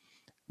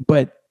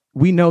 But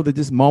we know that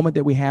this moment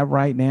that we have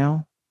right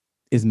now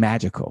is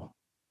magical.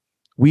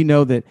 We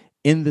know that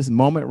in this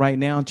moment right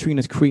now,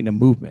 Trina's creating a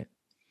movement.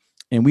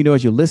 And we know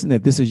as you're listening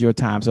that this is your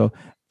time. So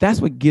that's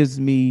what gives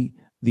me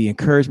the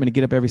encouragement to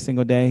get up every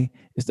single day.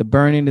 It's the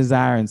burning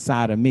desire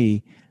inside of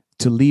me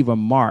to leave a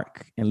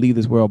mark and leave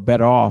this world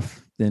better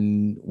off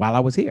than while I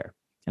was here.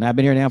 And I've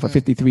been here now for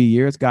 53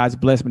 years. God's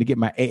blessed me to get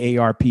my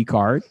AARP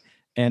card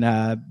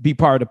and be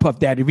part of the Puff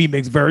Daddy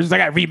remix versions. I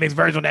got remix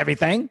versions on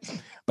everything.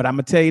 But I'm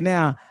going to tell you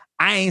now,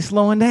 I ain't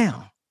slowing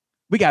down.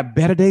 We got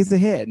better days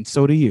ahead, and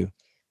so do you.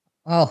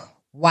 Oh,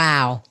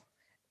 wow.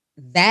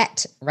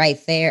 That right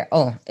there.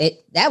 Oh,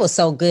 that was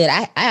so good.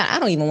 I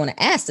don't even want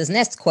to ask this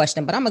next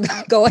question, but I'm going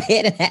to go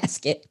ahead and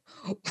ask it.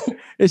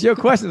 It's your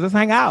questions. Let's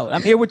hang out.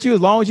 I'm here with you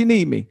as long as you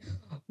need me.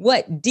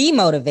 What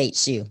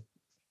demotivates you?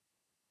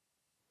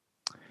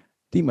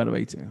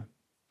 Demotivates you.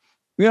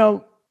 You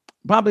know,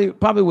 probably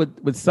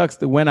what sucks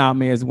the wind out of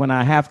me is when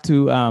I have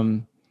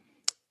to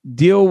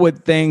deal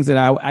with things that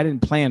I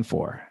didn't plan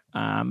for.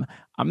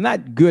 I'm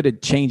not good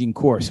at changing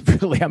course,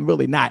 really. I'm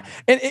really not.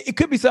 And it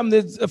could be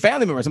something that a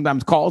family member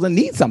sometimes calls and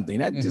needs something.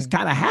 That just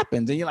kind of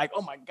happens. And you're like,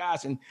 oh my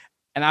gosh. And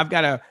I've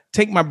got to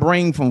take my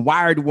brain from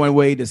wired one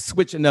way to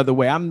switch another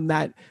way. I'm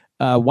not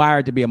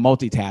wired to be a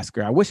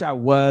multitasker. I wish I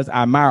was.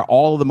 I admire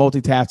all of the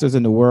multitaskers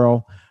in the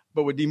world.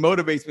 But what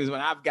demotivates me is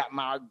when I've got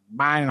my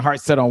mind and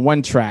heart set on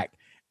one track.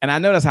 And I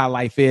know that's how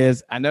life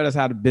is. I know that's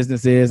how the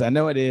business is. I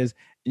know it is.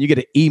 And you get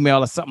an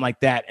email or something like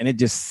that, and it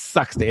just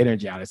sucks the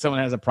energy out. If someone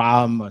has a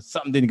problem or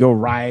something didn't go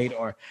right,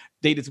 or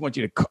they just want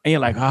you to call, and you're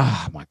like,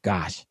 oh my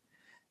gosh.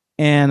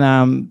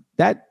 And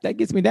that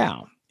gets me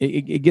down.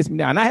 It gets me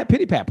down. And I have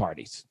pity pat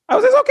parties. I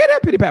was like, it's okay to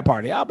have a pity pat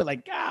party. I'll be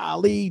like,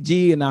 golly,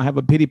 gee, and I'll have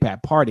a pity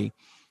pat party.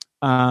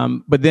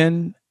 But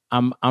then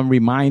I'm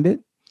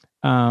reminded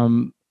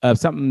of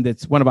something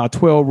that's one of our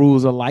 12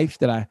 rules of life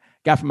that I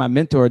got from my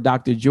mentor,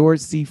 Dr. George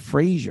C.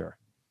 Frazier.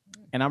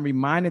 And I'm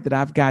reminded that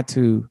I've got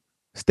to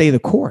stay the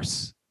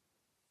course.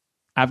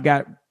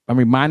 I'm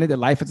reminded that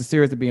life is a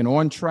series of being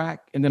on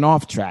track and then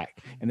off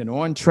track and then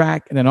on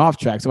track and then off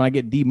track. So when I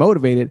get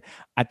demotivated,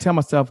 I tell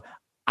myself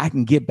I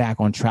can get back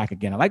on track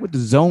again. I like what the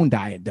zone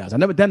diet does. I've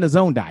never done the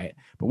zone diet,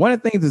 but one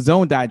of the things the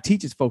zone diet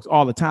teaches folks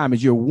all the time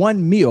is you're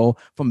one meal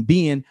from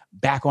being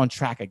back on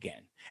track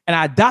again. And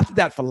I adopted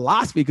that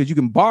philosophy because you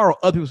can borrow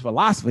other people's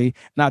philosophy.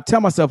 And I tell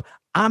myself,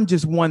 I'm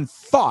just one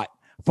thought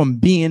from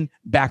being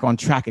back on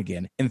track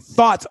again. And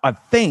thoughts are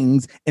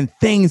things, and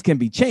things can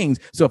be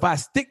changed. So if I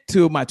stick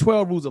to my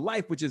 12 rules of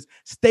life, which is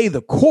stay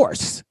the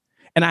course,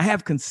 and I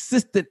have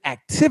consistent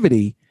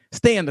activity,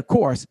 stay in the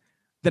course,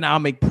 then I'll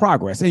make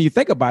progress. And you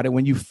think about it,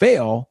 when you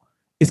fail,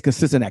 it's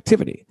consistent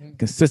activity,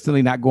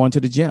 consistently not going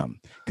to the gym,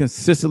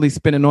 consistently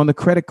spending on the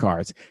credit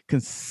cards,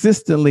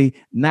 consistently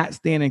not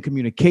staying in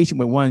communication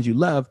with ones you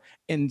love.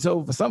 And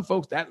so for some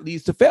folks, that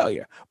leads to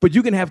failure. But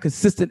you can have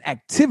consistent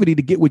activity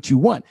to get what you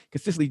want,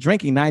 consistently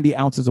drinking 90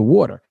 ounces of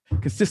water,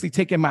 consistently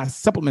taking my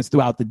supplements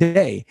throughout the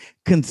day,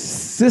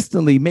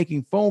 consistently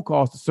making phone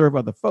calls to serve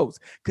other folks,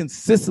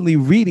 consistently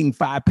reading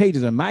 5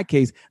 pages, or in my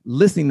case,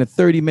 listening to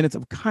 30 minutes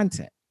of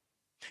content.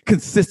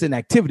 Consistent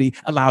activity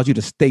allows you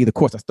to stay the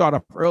course. I started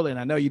off early, and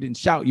I know you didn't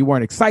shout, you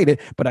weren't excited,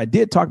 but I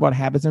did talk about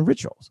habits and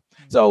rituals.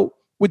 So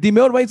with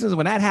demotivations,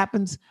 when that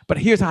happens, but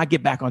here's how I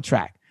get back on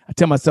track. I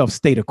tell myself,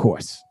 stay the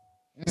course.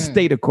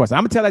 Stay the course. I'm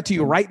going to tell that to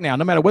you right now.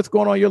 No matter what's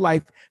going on in your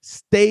life,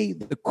 stay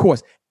the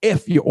course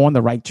if you're on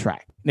the right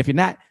track. And if you're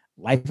not,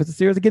 life is a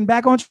series of getting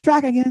back on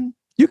track again.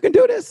 You can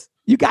do this.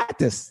 You got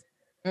this.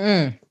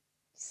 Oh,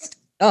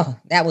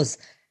 that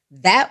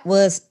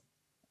was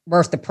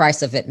worth the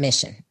price of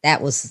admission.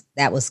 That was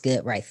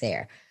good right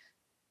there.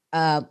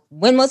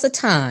 When was a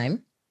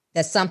time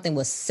that something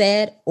was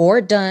said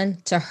or done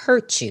to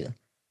hurt you,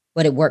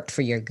 but it worked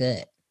for your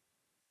good?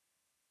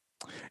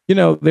 You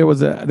know, there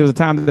was a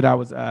time that I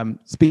was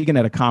speaking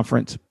at a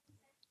conference,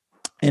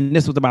 And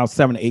this was about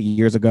 7 to 8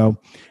 years ago.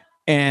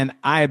 And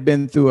I had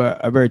been through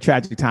a very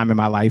tragic time in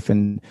my life,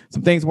 and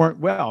some things weren't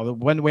well, the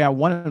one way I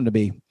wanted them to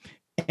be.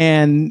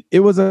 And it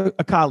was a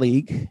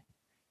colleague,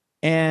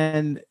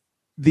 and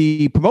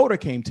the promoter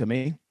came to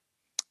me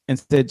and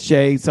said,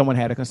 Shay, someone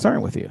had a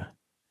concern with you.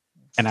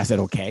 And I said,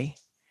 okay.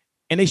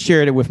 And they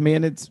shared it with me,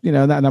 and it's, I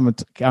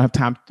don't have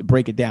time to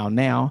break it down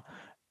now.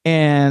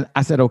 And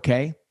I said,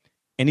 okay.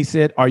 And he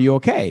said, are you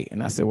okay?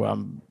 And I said, well,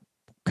 I'm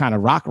kind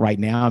of rocked right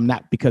now. I'm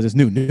not, because it's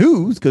new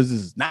news, because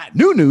it's not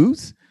new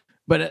news,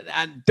 but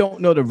I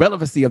don't know the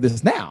relevancy of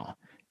this now.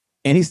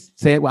 And he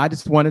said, well, I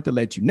just wanted to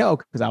let you know,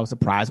 because I was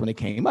surprised when it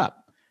came up.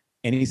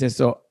 And he said,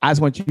 so I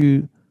just want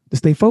you to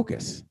stay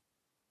focused.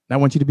 And I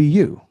want you to be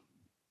you.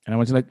 And I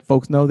want you to let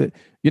folks know that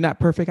you're not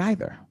perfect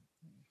either,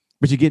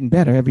 but you're getting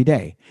better every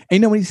day.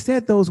 And when he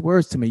said those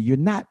words to me, you're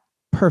not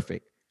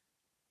perfect,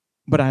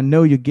 but I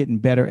know you're getting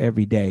better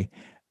every day.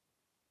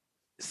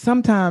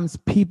 Sometimes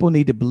people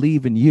need to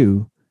believe in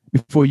you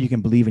before you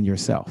can believe in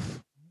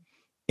yourself.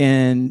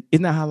 And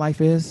isn't that how life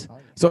is?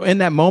 So in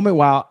that moment,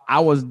 while I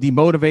was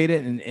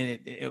demotivated and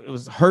it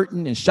was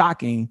hurting and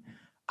shocking,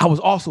 I was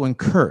also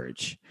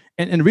encouraged.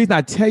 And the reason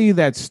I tell you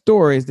that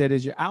story is that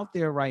as you're out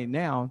there right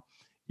now,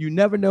 you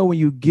never know when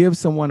you give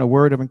someone a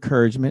word of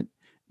encouragement.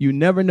 You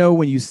never know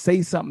when you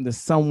say something to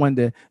someone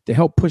to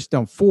help push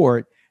them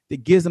forward,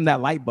 that gives them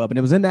that light bulb. And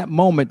it was in that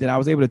moment that I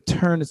was able to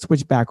turn the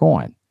switch back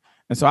on.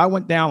 And so I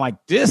went down like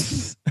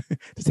this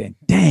to saying,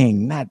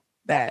 dang, not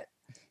that,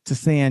 to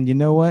saying, you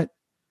know what?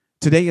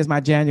 Today is my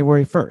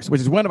January 1st,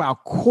 which is one of our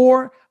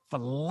core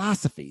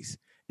philosophies,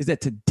 is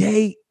that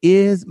today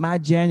is my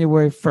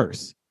January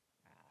 1st.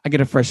 I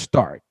get a fresh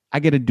start. I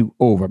get a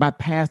do-over. My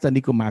past doesn't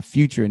equal my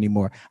future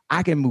anymore.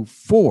 I can move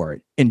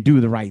forward and do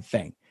the right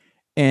thing.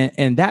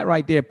 And that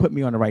right there put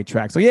me on the right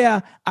track. So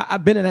yeah,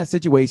 I've been in that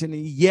situation.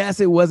 And yes,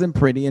 it wasn't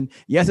pretty. And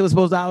yes, I was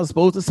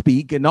supposed to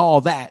speak and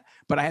all that,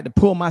 but I had to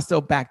pull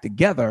myself back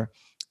together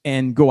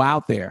and go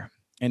out there.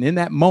 And in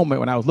that moment,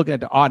 when I was looking at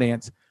the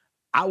audience,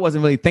 I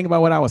wasn't really thinking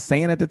about what I was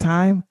saying at the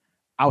time.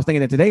 I was thinking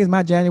that today is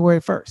my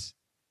January 1st,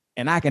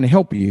 and I can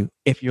help you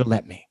if you'll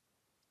let me.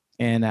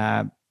 And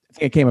I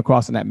think I came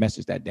across in that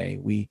message that day.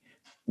 We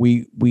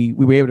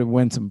were able to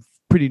win some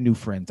pretty new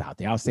friends out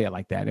there. I'll say it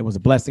like that. It was a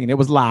blessing. It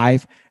was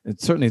live.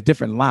 It certainly is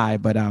different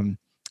live, but I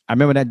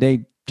remember that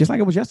day just like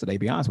it was yesterday, to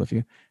be honest with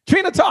you.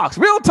 Trina Talks,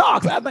 Real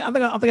Talks. I don't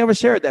think I ever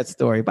shared that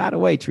story. By the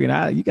way,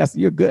 Trina,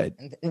 you're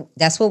good.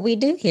 That's what we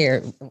do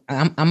here.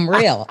 I'm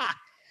real.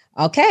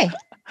 Okay.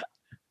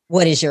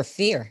 What is your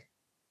fear?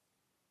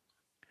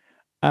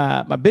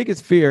 My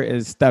biggest fear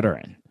is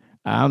stuttering.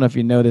 I don't know if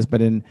you know this, but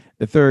in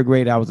the third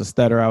grade, I was a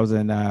stutterer. I was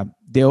in at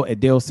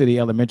Dale City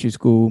Elementary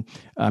School,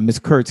 Miss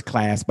Kurt's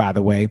class, by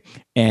the way,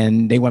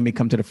 and they wanted me to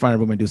come to the front of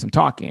the room and do some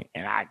talking,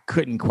 and I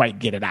couldn't quite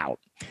get it out.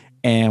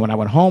 And when I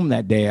went home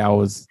that day, I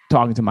was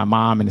talking to my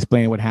mom and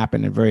explaining what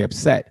happened and very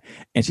upset.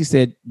 And she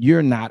said,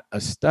 you're not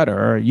a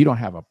stutterer. You don't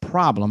have a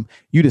problem.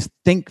 You just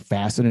think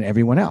faster than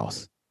everyone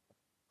else.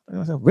 And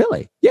I said,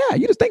 really? Yeah,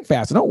 you just think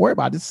faster. Don't worry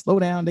about it. Just slow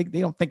down. They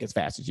don't think as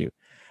fast as you.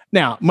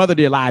 Now, mother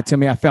did lie to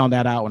me. I found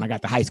that out when I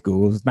got to high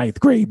school. It was 9th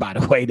grade, by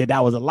the way,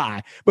 that was a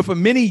lie. But for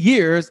many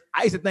years,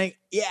 I used to think,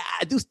 yeah,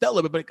 I do stutter a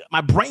little bit, but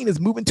my brain is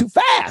moving too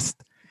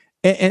fast.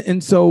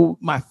 And so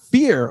my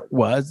fear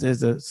was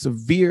there's a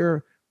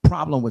severe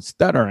problem with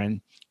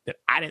stuttering that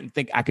I didn't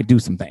think I could do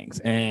some things.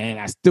 And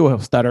I still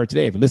have stutter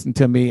today. If you listen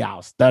to me,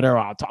 I'll stutter or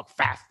I'll talk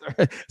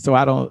faster. So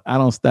I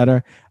don't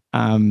stutter.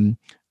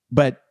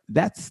 But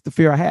that's the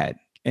fear I had.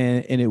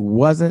 And it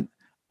wasn't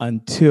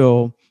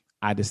until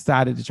I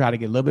decided to try to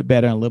get a little bit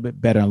better and a little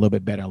bit better and a little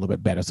bit better and a little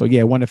bit better. So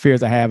yeah, one of the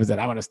fears I have is that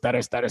I want to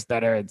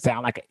stutter and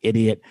sound like an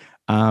idiot.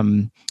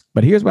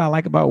 But here's what I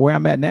like about where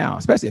I'm at now,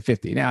 especially at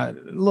 50. Now, a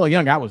little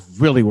younger, I was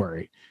really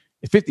worried.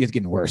 At 50, it's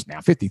getting worse now.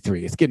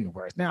 53, it's getting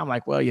worse. Now I'm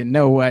like, well, you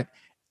know what?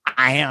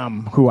 I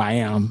am who I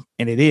am,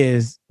 and it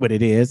is what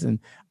it is, and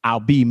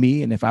I'll be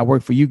me. And if I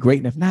work for you, great.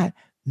 And if not,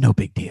 no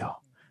big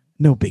deal.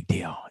 No big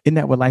deal. Isn't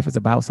that what life is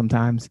about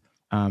sometimes?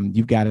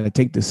 You've got to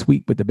take the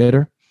sweet with the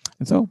bitter.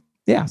 And so,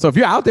 yeah. So if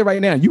you're out there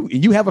right now,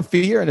 you have a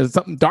fear and there's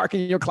something dark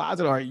in your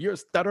closet, or you're a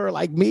stutterer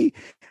like me,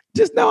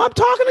 just know I'm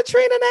talking to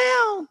Trina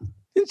now,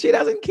 and she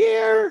doesn't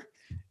care.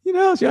 You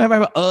know, she don't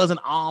have uhs and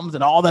ums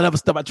and all that other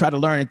stuff I tried to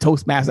learn in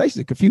Toastmasters. That used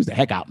to confuse the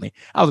heck out of me.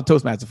 I was a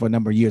Toastmaster for a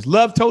number of years.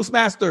 Love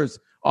Toastmasters.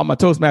 All my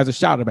Toastmasters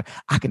shouted, but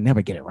I could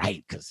never get it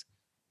right because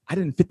I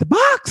didn't fit the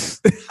box.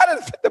 I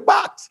didn't fit the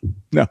box.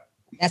 No.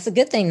 That's a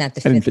good thing not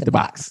to fit the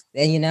box.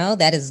 And, you know,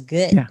 that is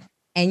good. Yeah.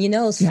 And, you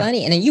know, it's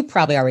funny. And you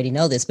probably already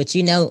know this, but,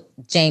 you know,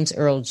 James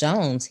Earl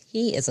Jones,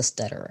 he is a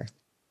stutterer.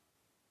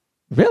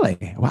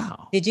 Really?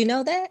 Wow. Did you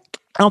know that?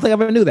 I don't think I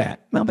ever knew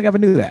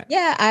that.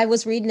 Yeah, I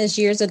was reading this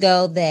years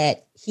ago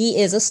that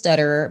he is a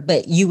stutterer,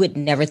 but you would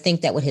never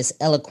think that with his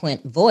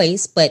eloquent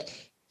voice. But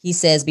he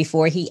says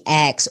before he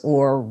acts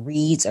or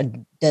reads or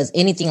does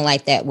anything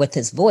like that with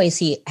his voice,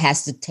 he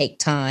has to take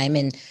time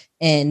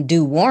and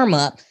do warm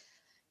up.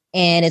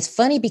 And it's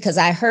funny because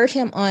I heard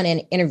him on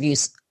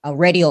a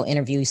radio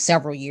interview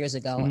several years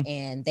ago,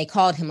 and they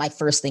called him like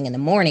first thing in the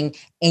morning,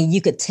 and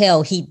you could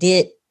tell he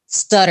did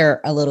stutter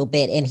a little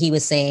bit. And he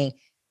was saying,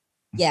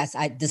 yes,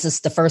 this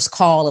is the first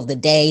call of the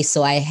day,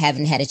 so I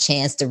haven't had a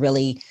chance to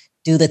really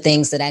do the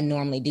things that I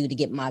normally do to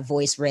get my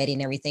voice ready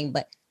and everything.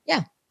 But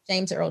yeah,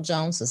 James Earl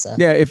Jones is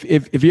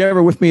if you're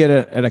ever with me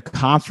at a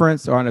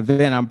conference or an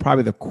event, I'm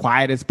probably the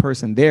quietest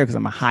person there because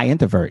I'm a high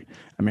introvert.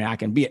 I mean, I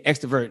can be an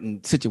extrovert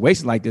in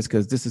situations like this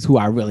because this is who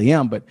I really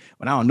am. But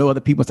when I don't know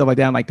other people and stuff like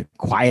that, I'm like the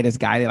quietest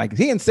guy. They're like, is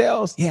he in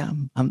sales? Yeah,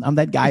 I'm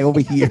that guy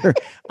over here.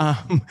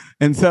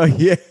 And so,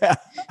 yeah,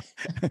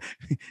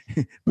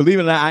 believe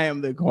it or not, I am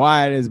the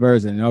quietest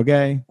person.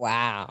 Okay.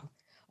 Wow.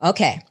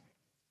 Okay.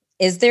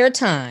 Is there a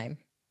time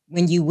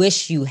when you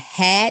wish you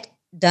had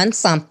done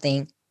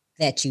something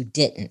that you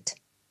didn't?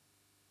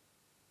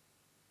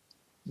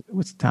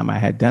 What's the time I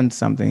had done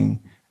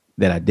something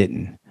that I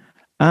didn't?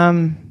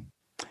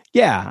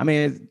 Yeah, I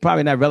mean, it's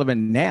probably not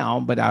relevant now,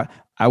 but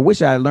I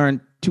wish I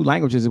learned 2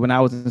 languages when I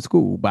was in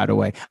school, by the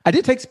way. I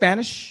did take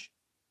Spanish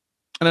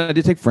and I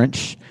did take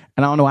French,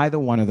 and I don't know either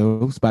one of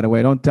those, by the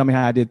way. Don't tell me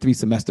how I did 3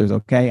 semesters,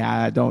 okay?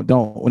 I don't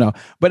know.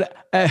 But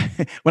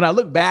when I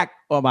look back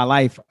on my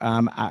life,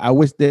 I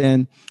wish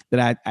then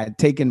that I'd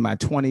taken my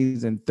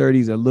 20s and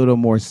 30s a little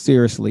more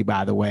seriously,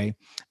 by the way.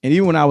 And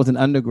even when I was an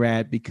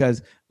undergrad,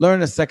 because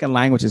learning a second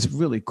language is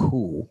really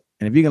cool.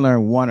 And if you can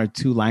learn 1 or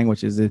 2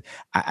 languages,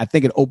 I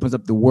think it opens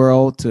up the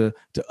world to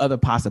other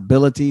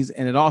possibilities,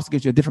 and it also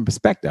gives you a different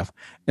perspective.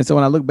 And so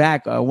when I look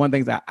back, one of the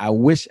things I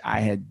wish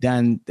I had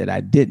done that I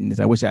didn't is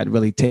I wish I had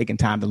really taken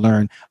time to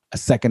learn a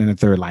second and a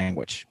third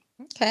language.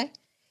 Okay.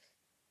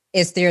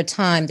 Is there a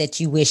time that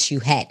you wish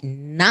you had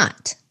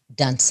not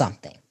done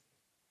something?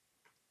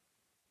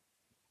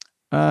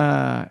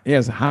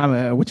 Yes.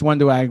 Which one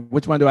do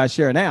I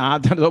share now?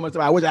 I've done so much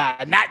stuff I wish I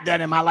had not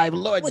done in my life.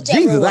 Lord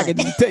Jesus, I can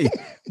tell you,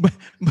 but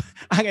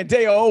I can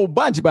tell you a whole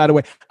bunch. By the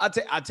way, I'll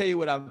tell you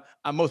what I'm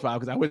most proud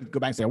of, because I would go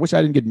back and say I wish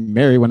I didn't get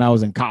married when I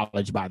was in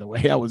college. By the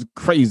way, that was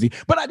crazy.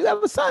 But I do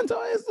have a son,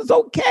 so it's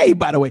okay.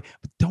 By the way,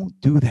 but don't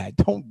do that.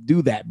 Don't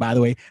do that. By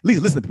the way, at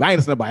least listen to me. I ain't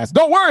listening to nobody else.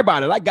 Don't worry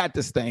about it. I got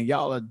this thing.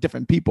 Y'all are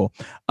different people.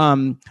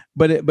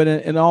 But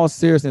in all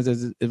seriousness,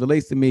 as it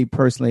relates to me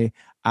personally,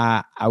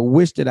 I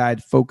wish that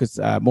I'd focused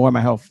more on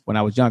my health when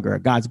I was younger.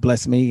 God's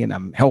blessed me and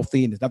I'm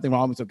healthy and there's nothing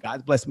wrong with me. So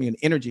God's blessed me in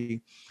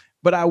energy.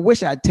 But I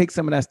wish I'd take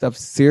some of that stuff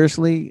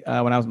seriously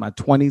when I was in my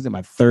 20s and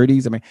my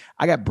 30s. I mean,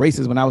 I got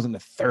braces when I was in the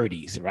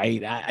 30s,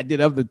 right? I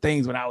did other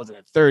things when I was in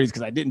the 30s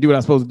because I didn't do what I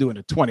was supposed to do in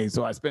the 20s.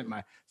 So I spent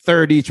my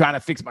 30s trying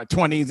to fix my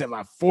 20s and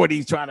my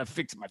 40s trying to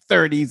fix my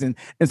 30s. And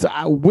so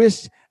I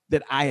wish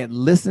that I had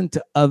listened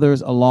to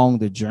others along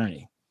the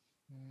journey.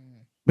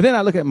 But then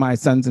I look at my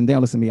sons, and they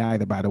don't listen to me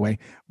either, by the way.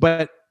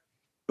 But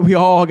we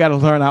all got to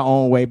learn our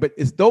own way. But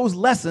it's those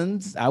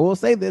lessons, I will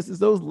say this, it's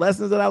those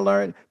lessons that I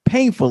learned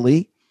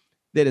painfully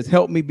that has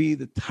helped me be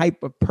the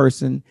type of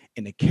person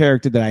and the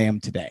character that I am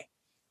today.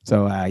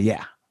 So,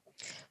 yeah.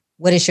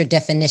 What is your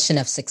definition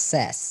of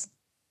success?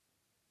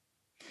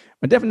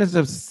 My definition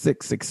of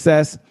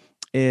success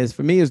is,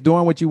 for me, is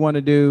doing what you want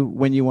to do,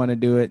 when you want to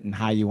do it, and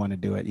how you want to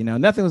do it. You know,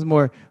 nothing was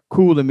more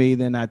cool to me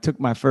than I took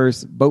my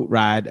first boat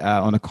ride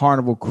on a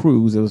Carnival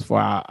cruise. It was for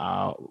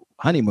our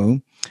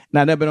honeymoon. And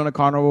I'd never been on a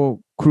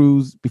Carnival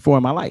cruise before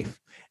in my life.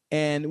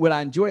 And what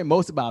I enjoy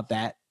most about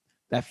that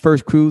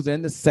first cruise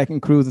and the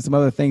second cruise and some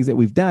other things that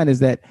we've done is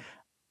that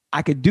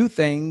I could do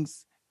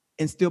things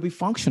and still be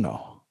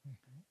functional.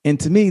 And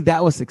to me,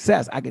 that was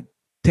success. I could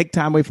take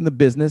time away from the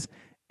business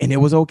and it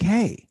was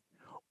okay.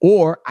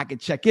 Or I could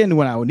check in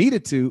when I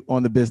needed to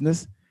on the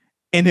business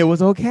and it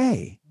was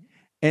okay.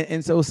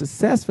 And so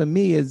success for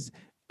me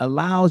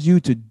allows you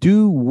to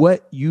do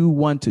what you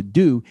want to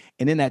do.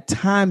 And in that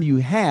time you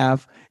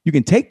have, you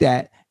can take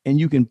that and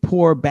you can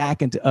pour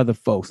back into other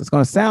folks. It's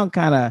going to sound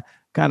kind of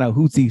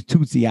hootsy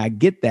tootsie. I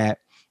get that.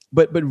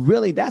 But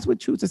really, that's what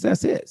true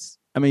success is.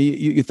 I mean,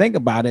 you think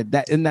about it,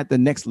 isn't that the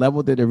next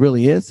level that it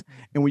really is?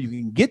 And when you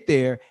can get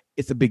there,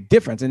 it's a big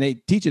difference. And they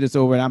teach you this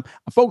over. And I'm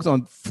focused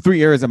on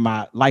 3 areas of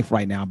my life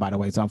right now, by the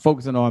way. So I'm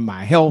focusing on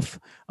my health,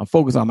 I'm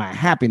focused on my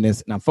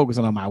happiness, and I'm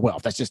focusing on my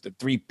wealth. That's just the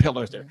 3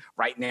 pillars that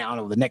right now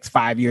over the next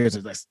 5 years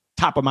is that's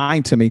top of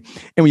mind to me.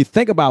 And when you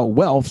think about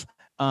wealth,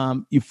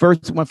 you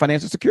first want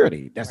financial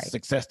security. That's right.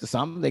 Success to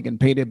some. They can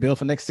pay their bill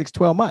for the next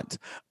 6-12 months.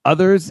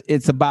 Others,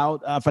 it's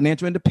about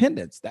financial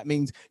independence. That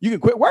means you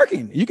can quit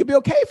working. You can be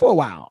okay for a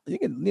while. You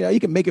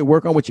can make it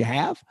work on what you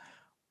have.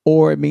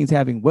 Or it means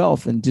having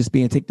wealth and just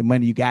take the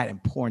money you got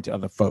and pour into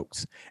other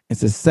folks. And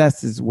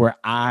success is where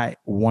I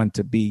want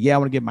to be. Yeah, I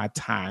want to give my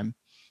time,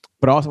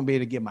 but I also want to be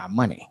able to give my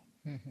money.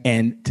 Mm-hmm.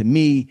 And to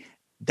me,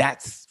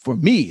 that's for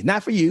me,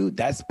 not for you.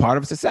 That's part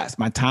of success.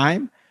 My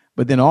time,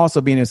 but then also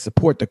being able to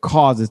support the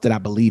causes that I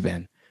believe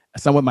in,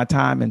 some with my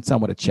time and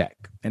some with a check.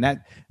 And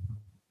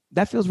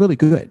that feels really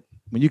good.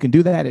 When you can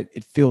do that,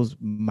 it feels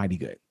mighty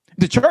good.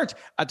 The church,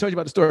 I told you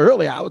about the story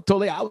earlier. I would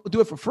do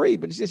it for free,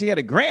 but she said she had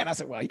a grant. I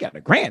said, well, you got a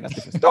grant. That's a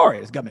different story.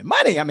 It's government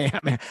money. I mean,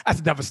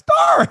 that's a different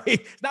story.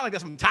 It's not like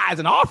that's from tithes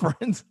and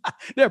offerings.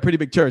 They're a pretty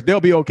big church.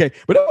 They'll be okay.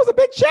 But it was a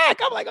big check.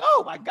 I'm like,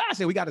 oh my gosh,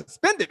 we got to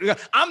spend it.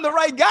 I'm the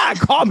right guy.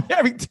 Call me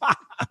every time.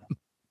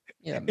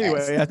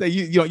 Anyway, I think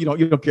you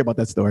don't care about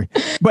that story,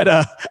 but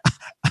I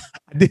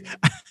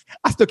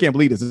still can't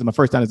believe this. This is my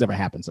first time it's ever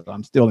happened, so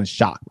I'm still in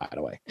shock. By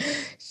the way,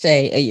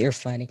 Shay, you're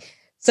funny.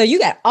 So you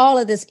got all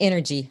of this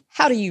energy.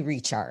 How do you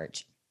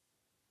recharge?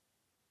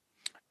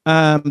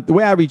 The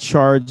way I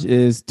recharge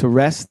is to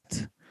rest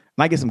and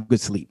I get some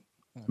good sleep.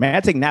 Man,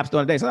 I take naps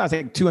during the day. Sometimes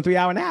I take 2 and 3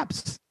 hour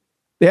naps.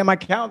 They have my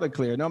calendar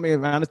clear. Normally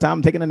around the time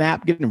I'm taking a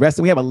nap, getting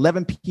rested. We have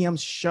 11 p.m.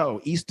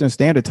 show Eastern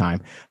Standard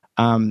Time.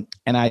 And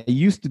I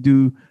used to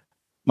do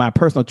my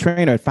personal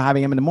trainer at 5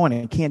 a.m. in the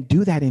morning. I can't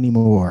do that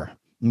anymore.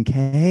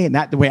 Okay.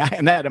 Not the way I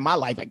am that in my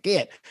life. I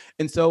can't.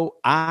 And so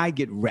I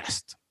get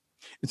rest.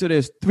 And so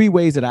there's 3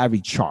 ways that I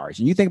recharge.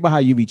 And you think about how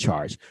you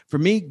recharge. For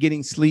me,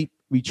 getting sleep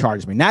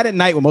recharges me. Not at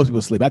night when most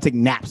people sleep. I take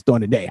naps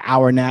during the day.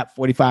 Hour nap,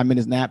 45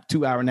 minutes nap,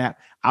 2 hour nap.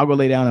 I'll go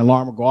lay down, an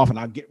alarm will go off, and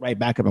I'll get right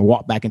back up and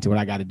walk back into what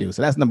I got to do.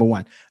 So that's number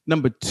 1.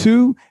 Number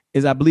 2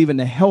 is I believe in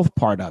the health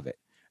part of it.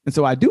 And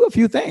so I do a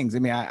few things. I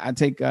mean, I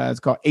take it's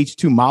called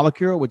H2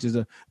 Molecule, which is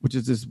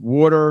this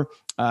water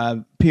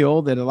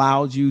pill that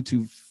allows you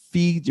to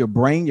feed your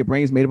brain. Your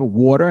brain is made up of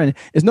water, and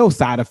there's no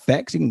side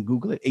effects. You can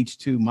Google it,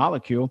 H2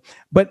 Molecule.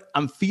 But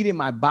I'm feeding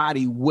my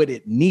body what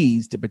it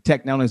needs to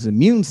protect not only its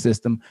immune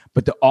system,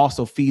 but to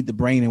also feed the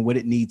brain and what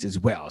it needs as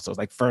well. So it's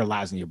like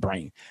fertilizing your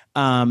brain.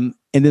 And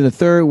then the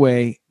third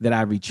way that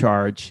I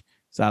recharge,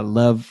 so I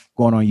love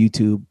going on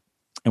YouTube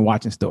and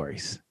watching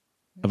stories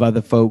of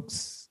other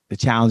folks, the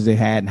challenges they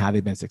had and how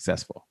they've been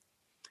successful.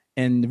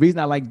 And the reason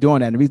I like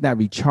doing that, and the reason that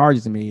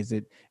recharges me is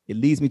it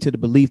leads me to the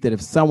belief that if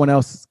someone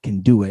else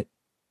can do it,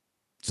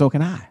 so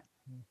can I.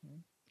 Mm-hmm.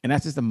 And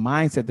that's just a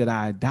mindset that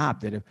I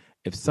adopted.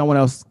 If someone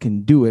else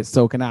can do it,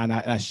 so can I. And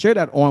I share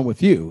that on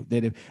with you,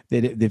 that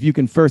if you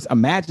can first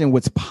imagine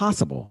what's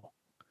possible,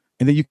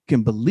 and then you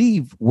can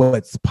believe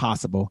what's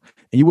possible,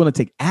 and you want to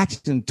take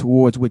action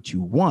towards what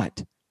you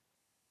want,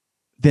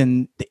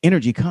 then the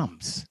energy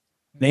comes.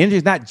 The energy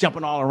is not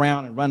jumping all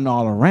around and running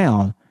all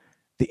around.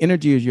 The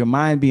energy is your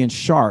mind being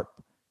sharp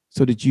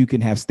so that you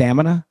can have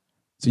stamina,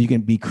 so you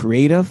can be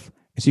creative,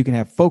 and so you can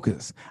have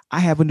focus. I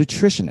have a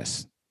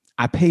nutritionist.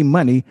 I pay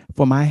money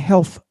for my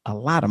health, a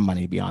lot of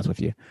money, to be honest with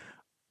you.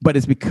 But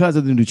it's because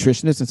of the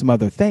nutritionist and some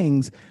other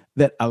things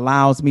that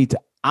allows me to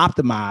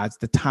optimize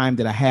the time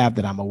that I have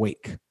that I'm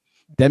awake.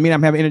 Doesn't mean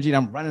I'm having energy and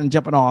I'm running and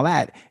jumping, all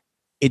that.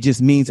 It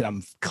just means that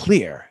I'm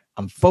clear,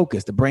 I'm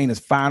focused. The brain is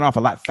firing off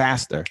a lot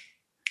faster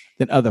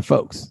than other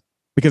folks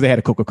because they had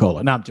a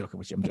Coca-Cola. No, I'm joking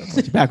with you.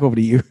 Back over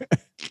to you.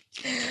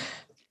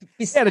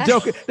 They had a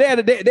joke. They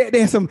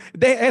had some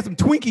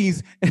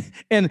Twinkies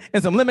and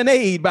some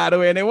lemonade, by the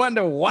way, and they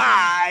wonder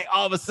why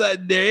all of a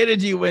sudden their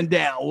energy went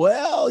down.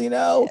 Well,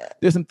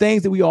 there's some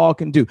things that we all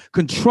can do.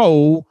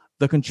 Control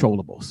the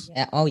controllables.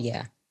 Yeah. Oh,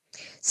 yeah.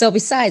 So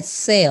besides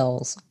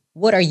sales,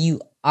 what are you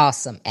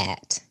awesome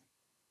at?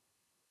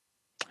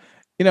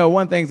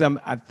 One thing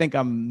I think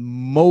I'm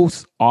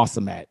most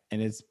awesome at,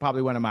 and it's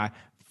probably one of my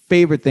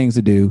favorite things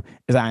to do,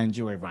 is I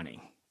enjoy running.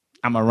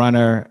 I'm a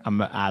runner.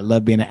 I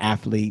love being an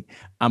athlete.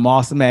 I'm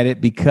awesome at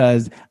it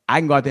because I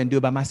can go out there and do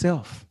it by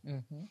myself.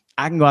 Mm-hmm.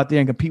 I can go out there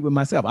and compete with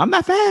myself. I'm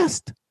not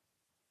fast.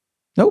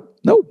 Nope.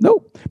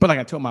 But like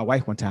I told my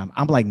wife one time,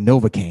 I'm like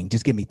Novocaine.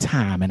 Just give me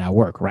time and I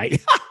work,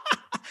 right?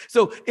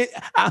 So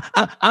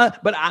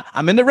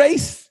I'm in the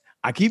race.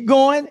 I keep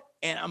going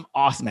and I'm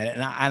awesome at it.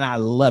 And I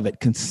love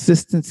it.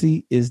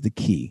 Consistency is the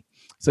key.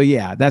 So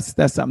yeah, that's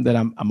something that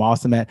I'm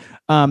awesome at.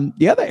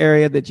 The other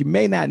area that you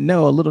may not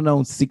know, a little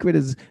known secret,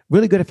 is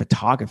really good at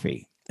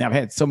photography. I've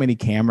had so many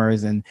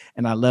cameras and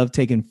I love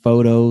taking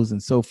photos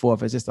and so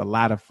forth. It's just a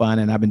lot of fun.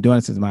 And I've been doing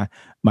it since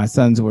my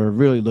sons were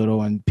really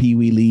little and Pee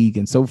Wee League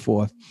and so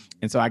forth.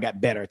 And so I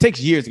got better. It takes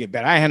years to get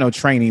better. I had no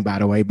training, by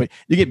the way, but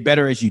you get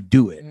better as you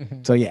do it.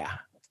 Mm-hmm. So yeah.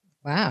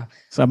 Wow.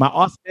 So am I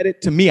awesome at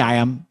it? To me, I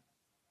am.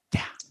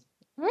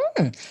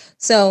 Yeah.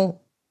 So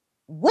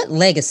what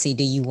legacy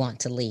do you want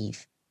to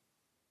leave?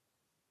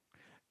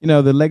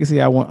 The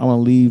legacy I want to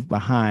leave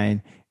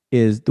behind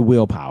is the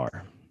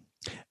willpower.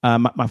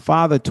 My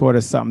father taught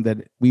us something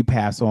that we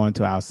pass on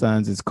to our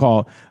sons. It's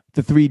called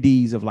the 3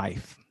 Ds of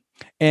life.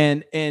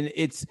 And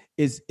it's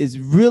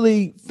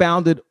really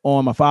founded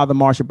on my father,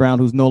 Marshall Brown,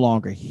 who's no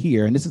longer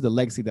here. And this is the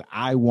legacy that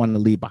I want to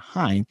leave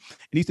behind.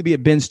 It used to be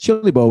at Ben's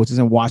Chili Bowl, which is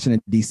in Washington,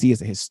 D.C.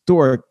 It's a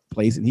historic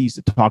place. And he used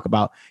to talk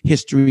about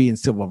history and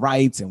civil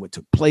rights and what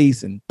took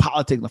place and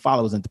politics. My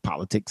father was into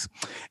politics.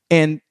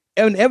 And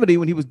inevitably,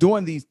 when he was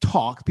doing these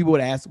talks, people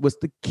would ask, what's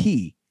the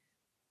key?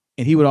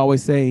 And he would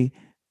always say,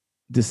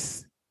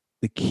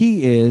 the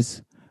key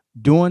is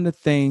doing the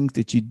things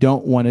that you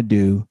don't want to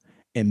do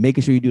and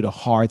making sure you do the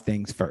hard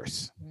things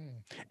first.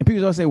 And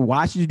people always say,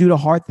 why should you do the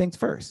hard things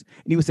first?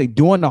 And he would say,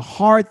 doing the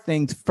hard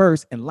things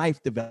first in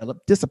life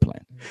develop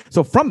discipline.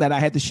 So from that, I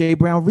had the Shay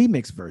Brown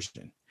remix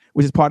version,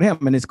 which is part of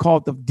him. And it's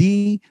called the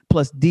D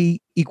plus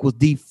D equals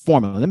D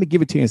formula. Let me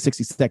give it to you in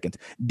 60 seconds.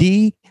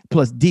 D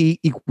plus D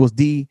equals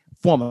D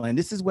formula. And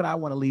this is what I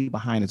want to leave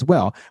behind as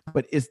well.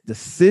 But it's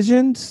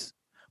decisions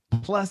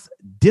plus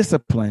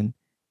discipline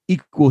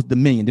equals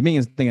dominion.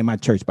 Dominion is the thing in my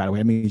church, by the way.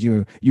 That means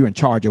you're in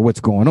charge of what's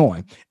going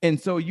on. And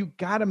so you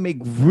got to make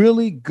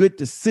really good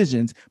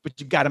decisions, but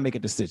you got to make a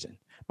decision.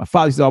 My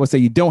father used to always say,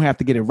 you don't have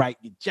to get it right.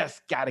 You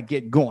just got to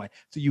get going.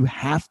 So you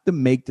have to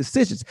make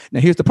decisions. Now,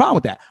 here's the problem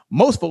with that.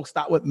 Most folks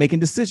start with making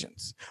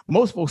decisions.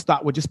 Most folks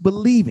start with just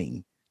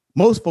believing.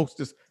 Most folks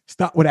just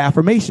start with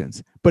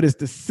affirmations. But it's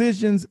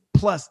decisions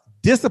plus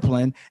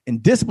discipline.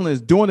 And discipline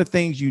is doing the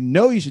things you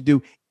know you should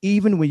do,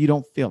 even when you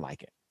don't feel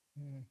like it.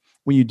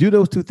 When you do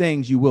those two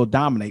things, you will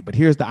dominate. But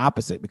here's the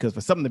opposite, because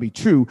for something to be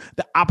true,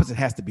 the opposite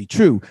has to be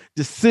true.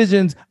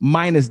 Decisions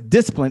minus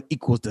discipline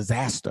equals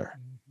disaster.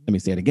 Let me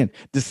say it again.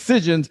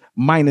 Decisions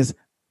minus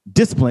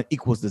discipline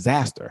equals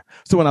disaster.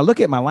 So when I look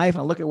at my life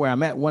and I look at where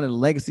I'm at, one of the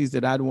legacies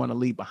that I want to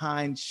leave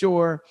behind,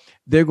 sure,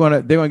 they're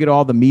gonna get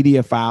all the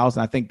media files.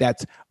 And I think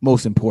that's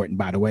most important,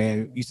 by the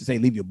way. I used to say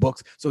leave your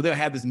books. So they'll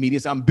have this media.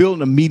 So I'm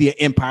building a media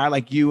empire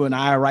like you and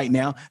I are right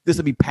now. This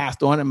will be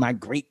passed on, and my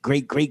great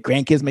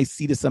grandkids may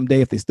see this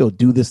someday if they still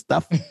do this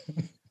stuff.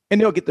 And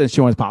they'll get the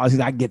insurance policies.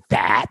 I get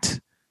that.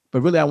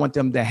 But really, I want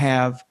them to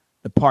have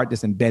the part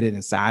that's embedded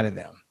inside of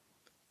them,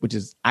 which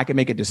is I can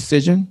make a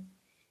decision.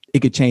 It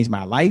could change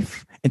my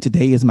life. And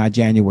today is my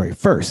January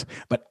 1st.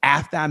 But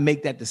after I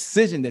make that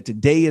decision that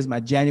today is my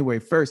January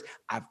 1st,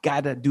 I've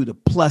got to do the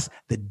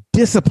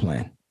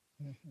discipline,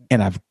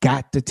 and I've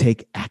got to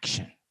take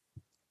action.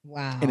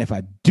 Wow. And if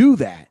I do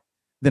that,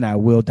 then I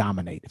will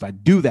dominate. If I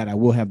do that, I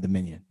will have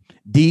dominion.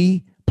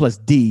 D plus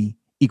D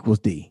equals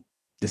D.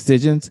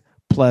 Decisions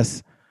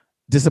plus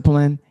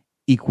discipline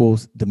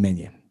equals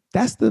dominion.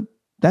 That's the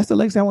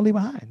legacy I want to leave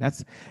behind.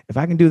 That's, if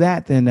I can do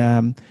that, then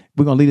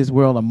we're going to leave this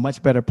world a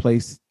much better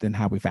place than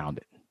how we found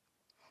it.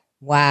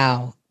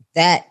 Wow.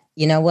 That,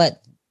 you know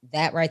what?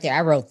 That right there,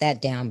 I wrote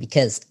that down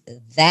because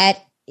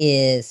that's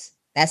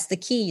the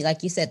key.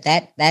 Like you said,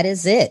 that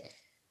is it.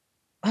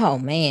 Oh,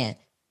 man.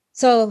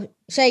 So,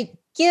 Shay,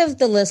 give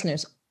the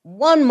listeners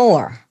one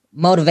more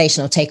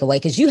motivational takeaway,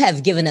 because you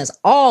have given us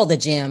all the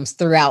gems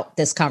throughout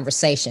this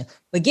conversation,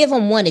 but give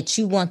them one that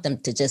you want them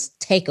to just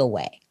take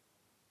away.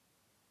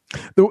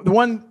 The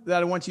one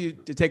that I want you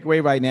to take away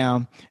right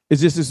now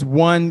is just this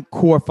one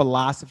core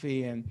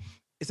philosophy. And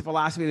it's a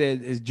philosophy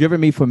that has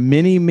driven me for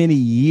many, many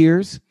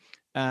years.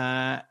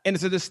 And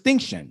it's a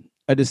distinction.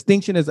 A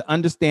distinction is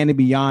understanding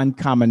beyond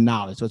common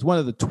knowledge. So it's one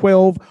of the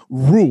 12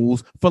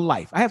 rules for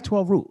life. I have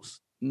 12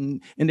 rules.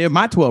 And they're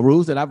my 12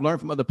 rules that I've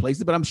learned from other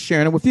places, but I'm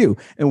sharing it with you.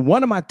 And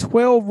one of my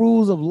 12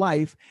 rules of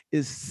life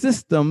is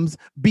systems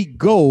beat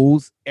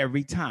goals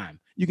every time.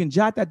 You can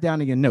jot that down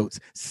in your notes.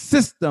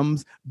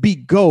 Systems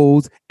beat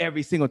goals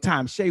every single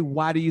time. Shay,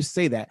 why do you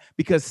say that?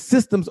 Because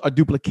systems are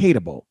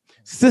duplicatable.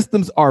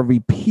 Systems are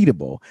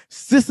repeatable.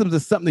 Systems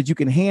is something that you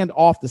can hand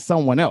off to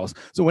someone else.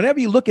 So whenever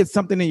you look at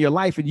something in your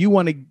life and you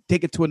want to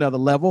take it to another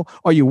level,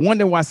 or you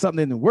wonder why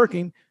something isn't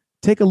working,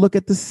 take a look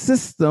at the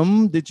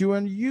system that you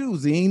are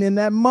using in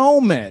that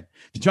moment.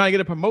 If you're trying to get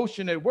a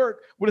promotion at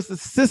work, what is the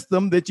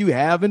system that you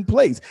have in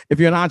place? If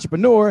you're an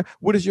entrepreneur,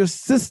 what is your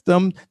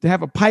system to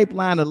have a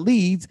pipeline of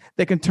leads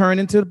that can turn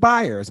into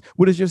buyers?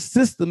 What is your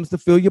systems to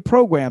fill your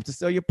programs, to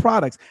sell your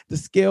products, to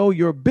scale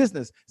your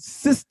business?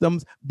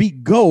 Systems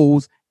beat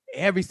goals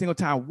every single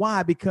time.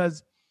 Why?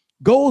 Because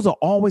goals are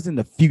always in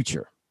the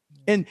future.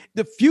 And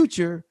the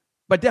future,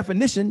 by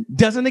definition,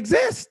 doesn't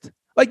exist.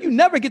 Like, you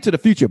never get to the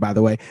future, by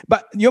the way,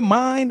 but your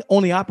mind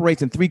only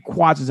operates in 3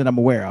 quadrants that I'm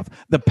aware of.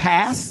 The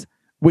past,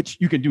 which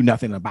you can do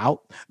nothing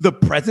about. The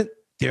present,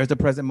 there's the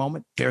present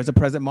moment. There's a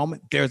present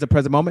moment. There's a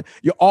present moment.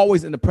 You're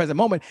always in the present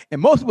moment. And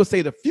most people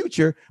say the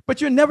future,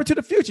 but you're never to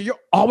the future. You're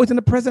always in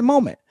the present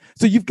moment.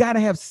 So you've got to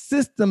have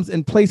systems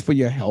in place for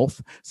your health,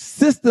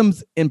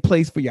 systems in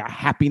place for your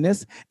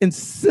happiness, and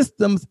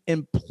systems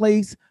in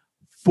place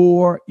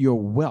for your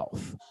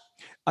wealth.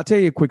 I'll tell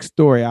you a quick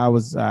story.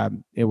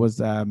 It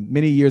was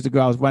many years ago.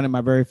 I was running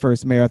my very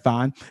first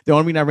marathon. The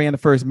only reason I ran the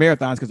first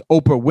marathon is because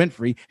Oprah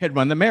Winfrey had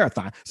run the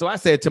marathon. So I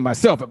said to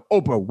myself, if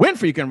Oprah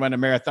Winfrey can run a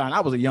marathon, I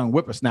was a young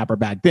whippersnapper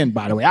back then,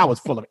 by the way. I was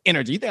full of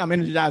energy. You think I'm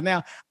energized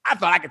now? I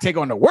thought I could take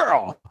on the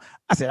world.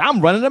 I said,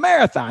 I'm running a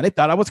marathon. They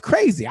thought I was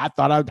crazy. I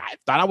thought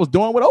I was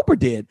doing what Oprah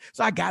did.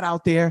 So I got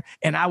out there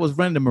and I was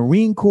running the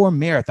Marine Corps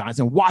marathons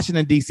in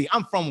Washington, D.C.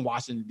 I'm from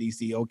Washington,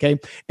 D.C., okay?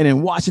 And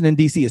in Washington,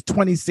 D.C. is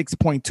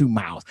 26.2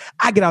 miles.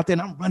 I get out there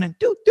and I'm running,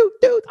 dude.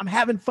 I'm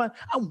having fun.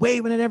 I'm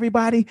waving at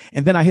everybody.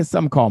 And then I hit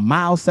something called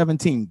mile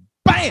 17.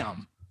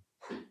 Bam!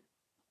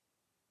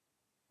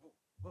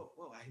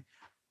 Whoa.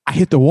 I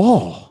hit the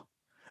wall.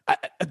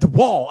 The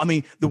wall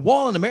in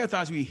the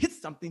marathons where you hit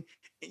something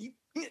and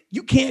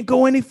you can't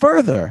go any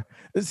further.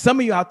 Some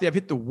of you out there have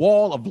hit the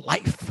wall of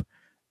life.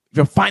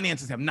 Your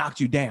finances have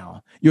knocked you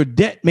down. Your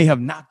debt may have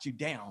knocked you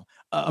down.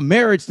 A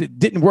marriage that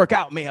didn't work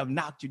out may have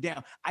knocked you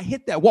down. I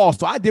hit that wall.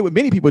 So I did what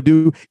many people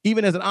do,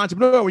 even as an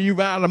entrepreneur. When you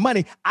run out of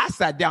money, I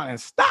sat down and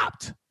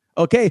stopped.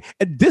 Okay.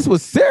 And this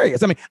was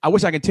serious. I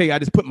wish I could tell you I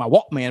just put my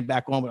Walkman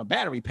back on with a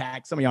battery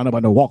pack. Some of y'all know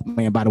about the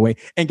Walkman, by the way,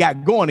 and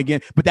got going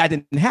again. But that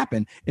didn't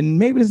happen. And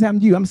maybe this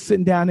happened to you. I'm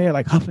sitting down there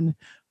like huffing.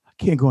 I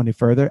can't go any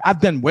further. I've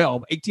done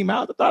well. 18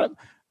 miles.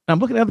 I'm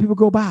looking at other people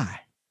go by.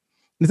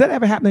 Does that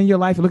ever happen in your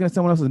life? You're looking at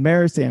someone else's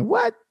marriage saying,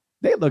 what?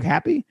 They look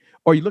happy.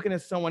 Or you're looking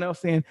at someone else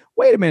saying,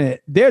 wait a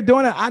minute, they're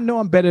doing it. I know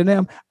I'm better than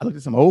them. I looked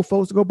at some old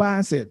folks go by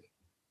and said,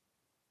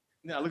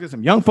 I look at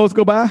some young folks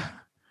go by.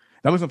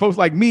 I look at some folks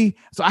like me.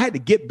 So I had to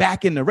get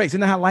back in the race. You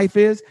know how life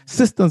is?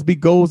 Systems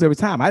beat goals every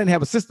time. I didn't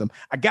have a system.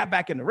 I got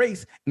back in the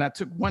race and I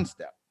took one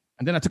step.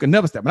 And then I took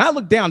another step. And I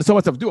looked down and told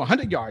myself, do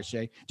 100 yards,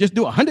 Shay. Just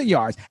do 100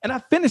 yards. And I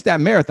finished that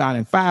marathon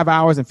in 5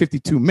 hours and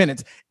 52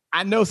 minutes.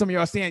 I know some of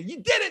y'all are saying, you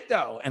did it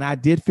though. And I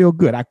did feel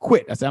good. I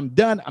quit. I said, I'm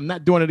done. I'm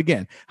not doing it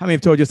again. How many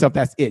have told yourself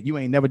that's it? You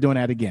ain't never doing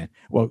that again.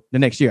 Well, the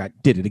next year I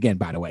did it again,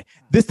 by the way.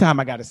 This time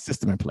I got a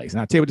system in place.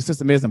 And I'll tell you what the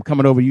system is. I'm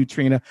coming over you,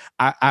 Trina.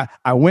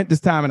 I went this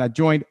time and I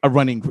joined a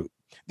running group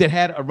that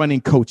had a running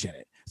coach in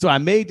it. So I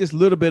made this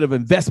little bit of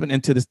investment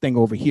into this thing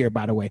over here,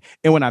 by the way.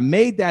 And when I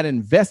made that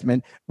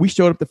investment, we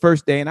showed up the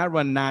first day and I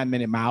run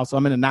 9-minute miles. So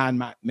I'm in a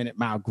 9-minute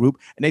mile group.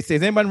 And they say,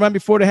 has anybody run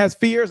before that has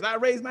fears? And I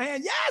raised my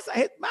hand. Yes, I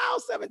hit mile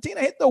 17.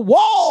 I hit the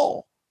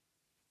wall.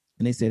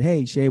 And they said,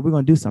 hey, Shay, we're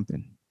going to do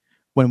something.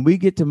 When we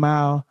get to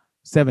mile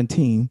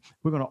 17,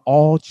 we're going to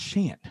all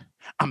chant.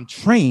 I'm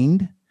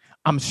trained,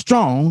 I'm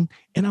strong,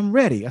 and I'm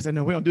ready. I said,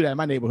 no, we don't do that in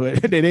my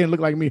neighborhood. They didn't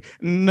look like me.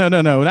 No.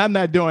 I'm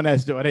not doing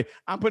that story.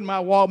 I'm putting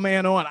my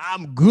Walkman on.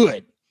 I'm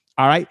good.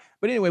 All right.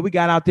 But anyway, we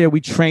got out there.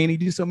 We trained. You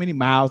do so many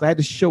miles. I had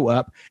to show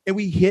up. And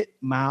we hit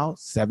mile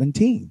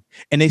 17.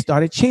 And they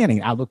started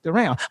chanting. I looked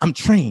around. I'm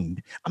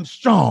trained. I'm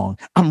strong.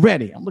 I'm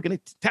ready. I'm looking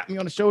at tap me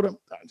on the shoulder.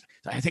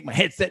 So I take my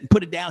headset and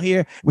put it down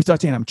here. We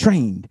start saying, I'm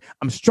trained.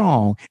 I'm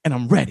strong. And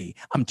I'm ready.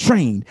 I'm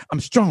trained. I'm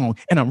strong.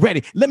 And I'm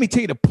ready. Let me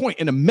tell you the point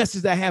and the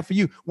message that I have for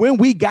you. When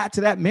we got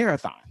to that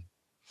marathon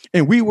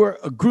and we were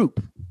a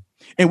group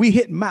and we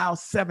hit mile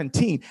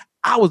 17,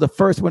 I was the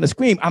first one to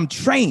scream, I'm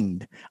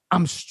trained,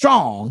 I'm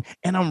strong,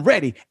 and I'm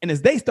ready. And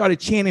as they started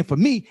chanting for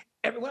me,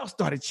 everyone else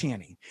started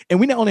chanting. And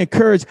we not only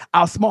encouraged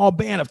our small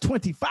band of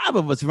 25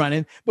 of us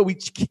running, but we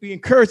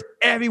encouraged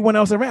everyone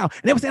else around.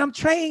 And they would say, I'm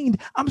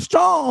trained, I'm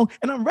strong,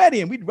 and I'm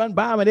ready. And we'd run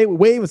by them and they would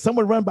wave and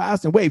someone would run by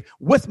us and wave.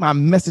 What's my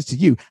message to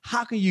you?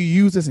 How can you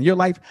use this in your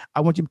life?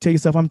 I want you to tell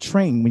yourself, I'm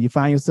trained when you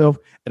find yourself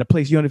at a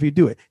place you don't know if you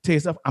do it. Tell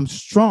yourself, I'm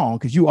strong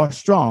because you are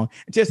strong.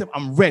 And tell yourself,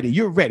 I'm ready.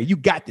 You're ready. You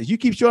got this. You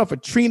keep showing up for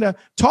Trina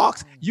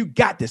Talks. You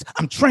got this.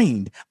 I'm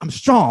trained. I'm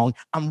strong.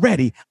 I'm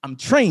ready. I'm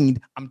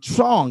trained. I'm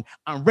strong.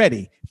 I'm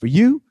ready. For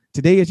you,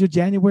 today is your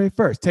January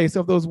 1st. Tell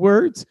yourself those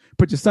words.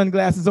 Put your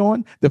sunglasses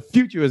on. The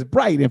future is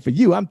bright. And for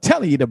you, I'm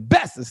telling you, the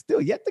best is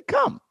still yet to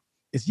come.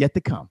 It's yet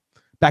to come.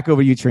 Back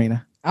over to you,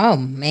 Trina. Oh,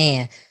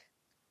 man.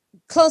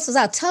 Close us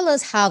out. Tell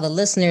us how the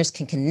listeners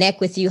can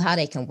connect with you, how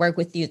they can work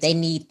with you. If they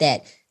need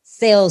that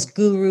sales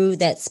guru,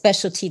 that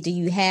specialty do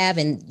you have,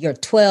 and your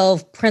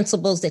 12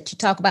 principles that you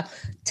talk about.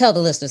 Tell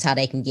the listeners how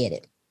they can get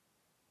it.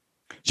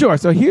 Sure.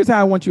 So here's how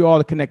I want you all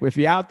to connect with. If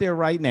you're out there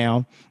right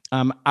now,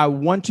 I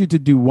want you to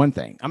do one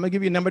thing. I'm going to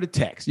give you a number to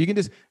text. You can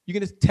just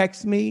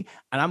text me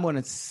and I'm going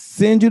to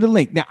send you the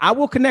link. Now I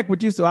will connect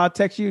with you. So I'll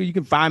text you. You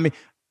can find me.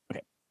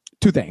 Okay.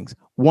 2 things.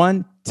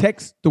 1,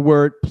 text the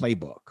word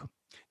playbook.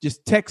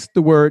 Just text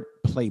the word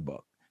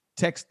playbook.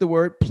 Text the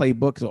word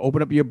playbook. So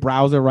open up your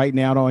browser right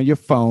now on your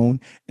phone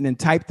and then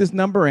type this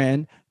number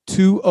in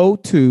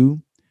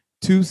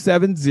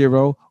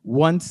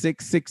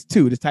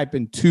 202-270-1662. Just type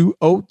in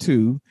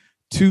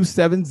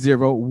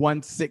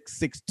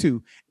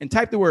 202-270-1662 and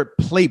type the word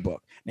playbook.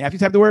 Now, if you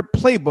type the word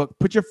playbook,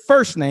 put your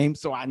first name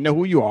so I know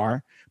who you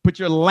are. Put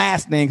your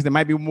last name because there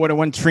might be more than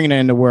one Trina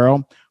in the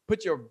world.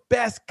 Put your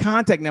best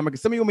contact number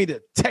because some of you want me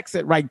to text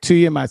it right to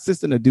you. My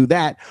assistant will do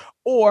that.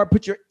 Or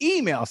put your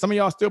email. Some of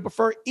y'all still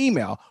prefer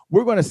email.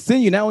 We're going to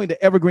send you not only the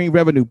Evergreen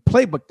Revenue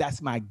Playbook.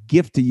 That's my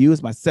gift to you.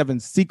 It's my 7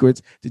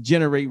 secrets to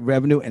generate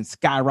revenue and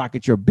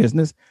skyrocket your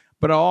business.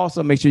 But I'll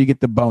also make sure you get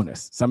the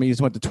bonus. Some of you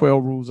just want the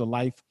 12 rules of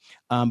life.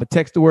 But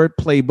text the word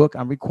playbook.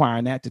 I'm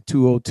requiring that to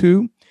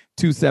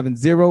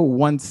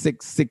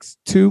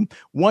 202-270-1662.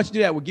 Once you do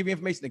that, we'll give you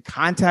information to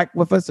contact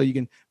with us so you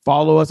can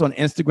follow us on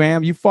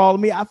Instagram. You follow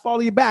me, I follow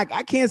you back.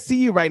 I can't see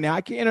you right now.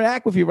 I can't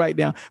interact with you right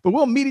now, but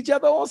we'll meet each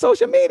other on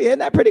social media. Isn't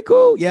that pretty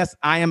cool? Yes,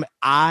 my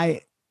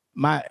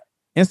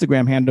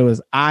Instagram handle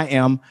is I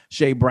am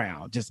Shay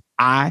Brown. Just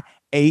I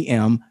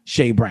am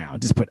Shay Brown.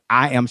 Just put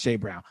I am Shay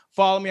Brown.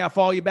 Follow me. I'll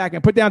follow you back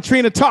and put down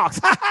Trina Talks.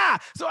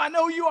 So I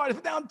know who you are.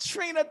 Put down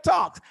Trina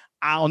Talks.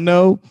 I'll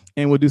know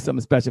and we'll do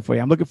something special for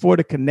you. I'm looking forward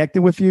to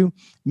connecting with you,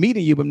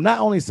 meeting you, but not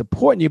only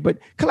supporting you, but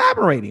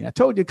collaborating. I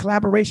told you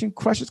collaboration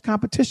crushes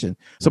competition.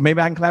 So maybe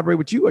I can collaborate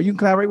with you or you can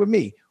collaborate with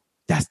me.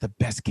 That's the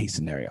best case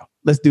scenario.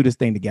 Let's do this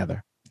thing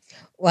together.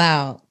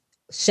 Wow.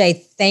 Shay,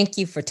 thank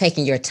you for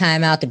taking your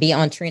time out to be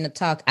on Trina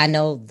Talk. I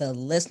know the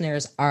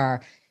listeners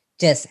are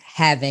just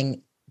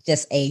having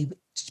just a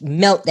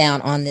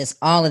meltdown on this,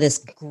 all of this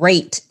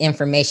great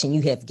information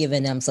you have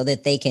given them so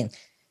that they can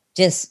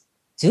just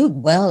do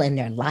well in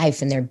their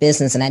life and their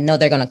business. And I know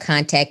they're going to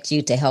contact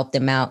you to help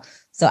them out.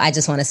 So I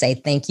just want to say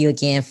thank you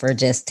again for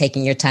just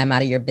taking your time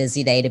out of your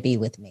busy day to be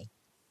with me.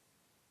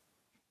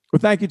 Well,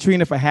 thank you,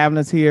 Trina, for having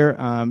us here.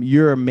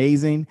 You're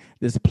amazing.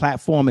 This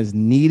platform is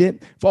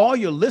needed. For all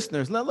your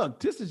listeners, now look,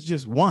 this is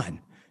just one.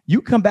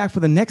 you come back for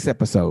the next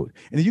episode,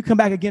 and then you come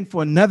back again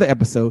for another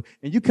episode,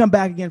 and you come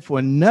back again for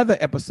another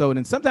episode.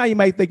 And sometimes you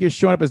might think you're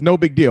showing up as no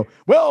big deal.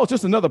 Well, it's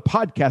just another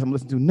podcast I'm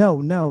listening to.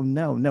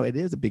 No. It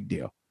is a big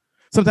deal.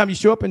 Sometimes you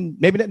show up and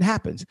maybe nothing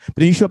happens, but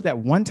then you show up that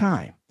one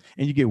time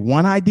and you get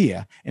one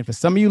idea. And for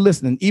some of you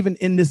listening, even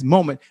in this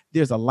moment,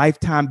 there's a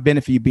lifetime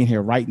benefit of being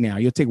here right now.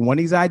 You'll take one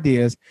of these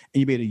ideas and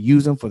you'll be able to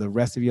use them for the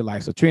rest of your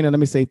life. So Trina, let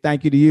me say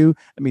thank you to you.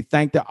 Let me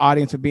thank the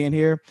audience for being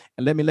here.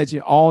 And let me let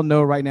you all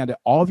know right now that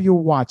all of you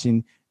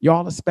watching,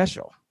 y'all are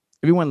special.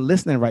 Everyone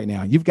listening right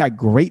now, you've got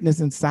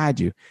greatness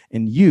inside you.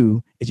 And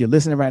you, as you're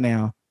listening right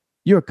now,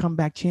 you're a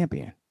comeback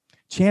champion.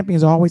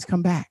 Champions always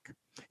come back.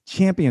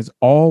 Champions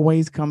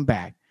always come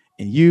back.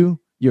 And you're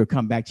a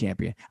comeback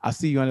champion. I'll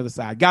see you on the other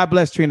side. God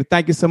bless, Trina.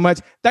 Thank you so much.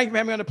 Thank you for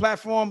having me on the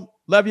platform.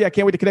 Love you. I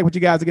can't wait to connect with you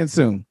guys again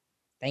soon.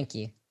 Thank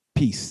you.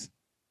 Peace.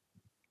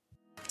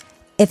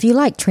 If you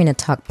like Trina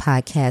Talk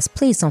Podcast,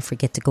 please don't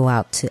forget to go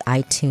out to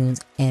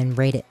iTunes and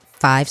rate it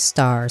 5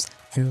 stars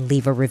and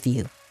leave a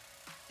review.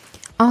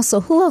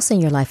 Also, who else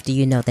in your life do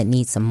you know that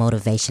needs some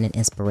motivation and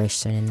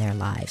inspiration in their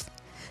lives?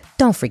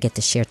 Don't forget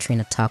to share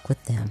Trina Talk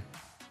with them.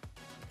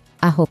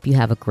 I hope you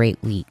have a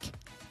great week.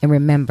 And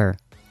remember,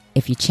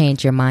 if you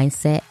change your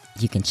mindset,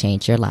 you can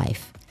change your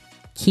life.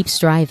 Keep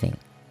striving,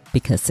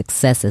 because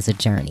success is a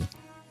journey,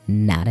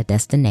 not a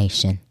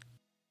destination.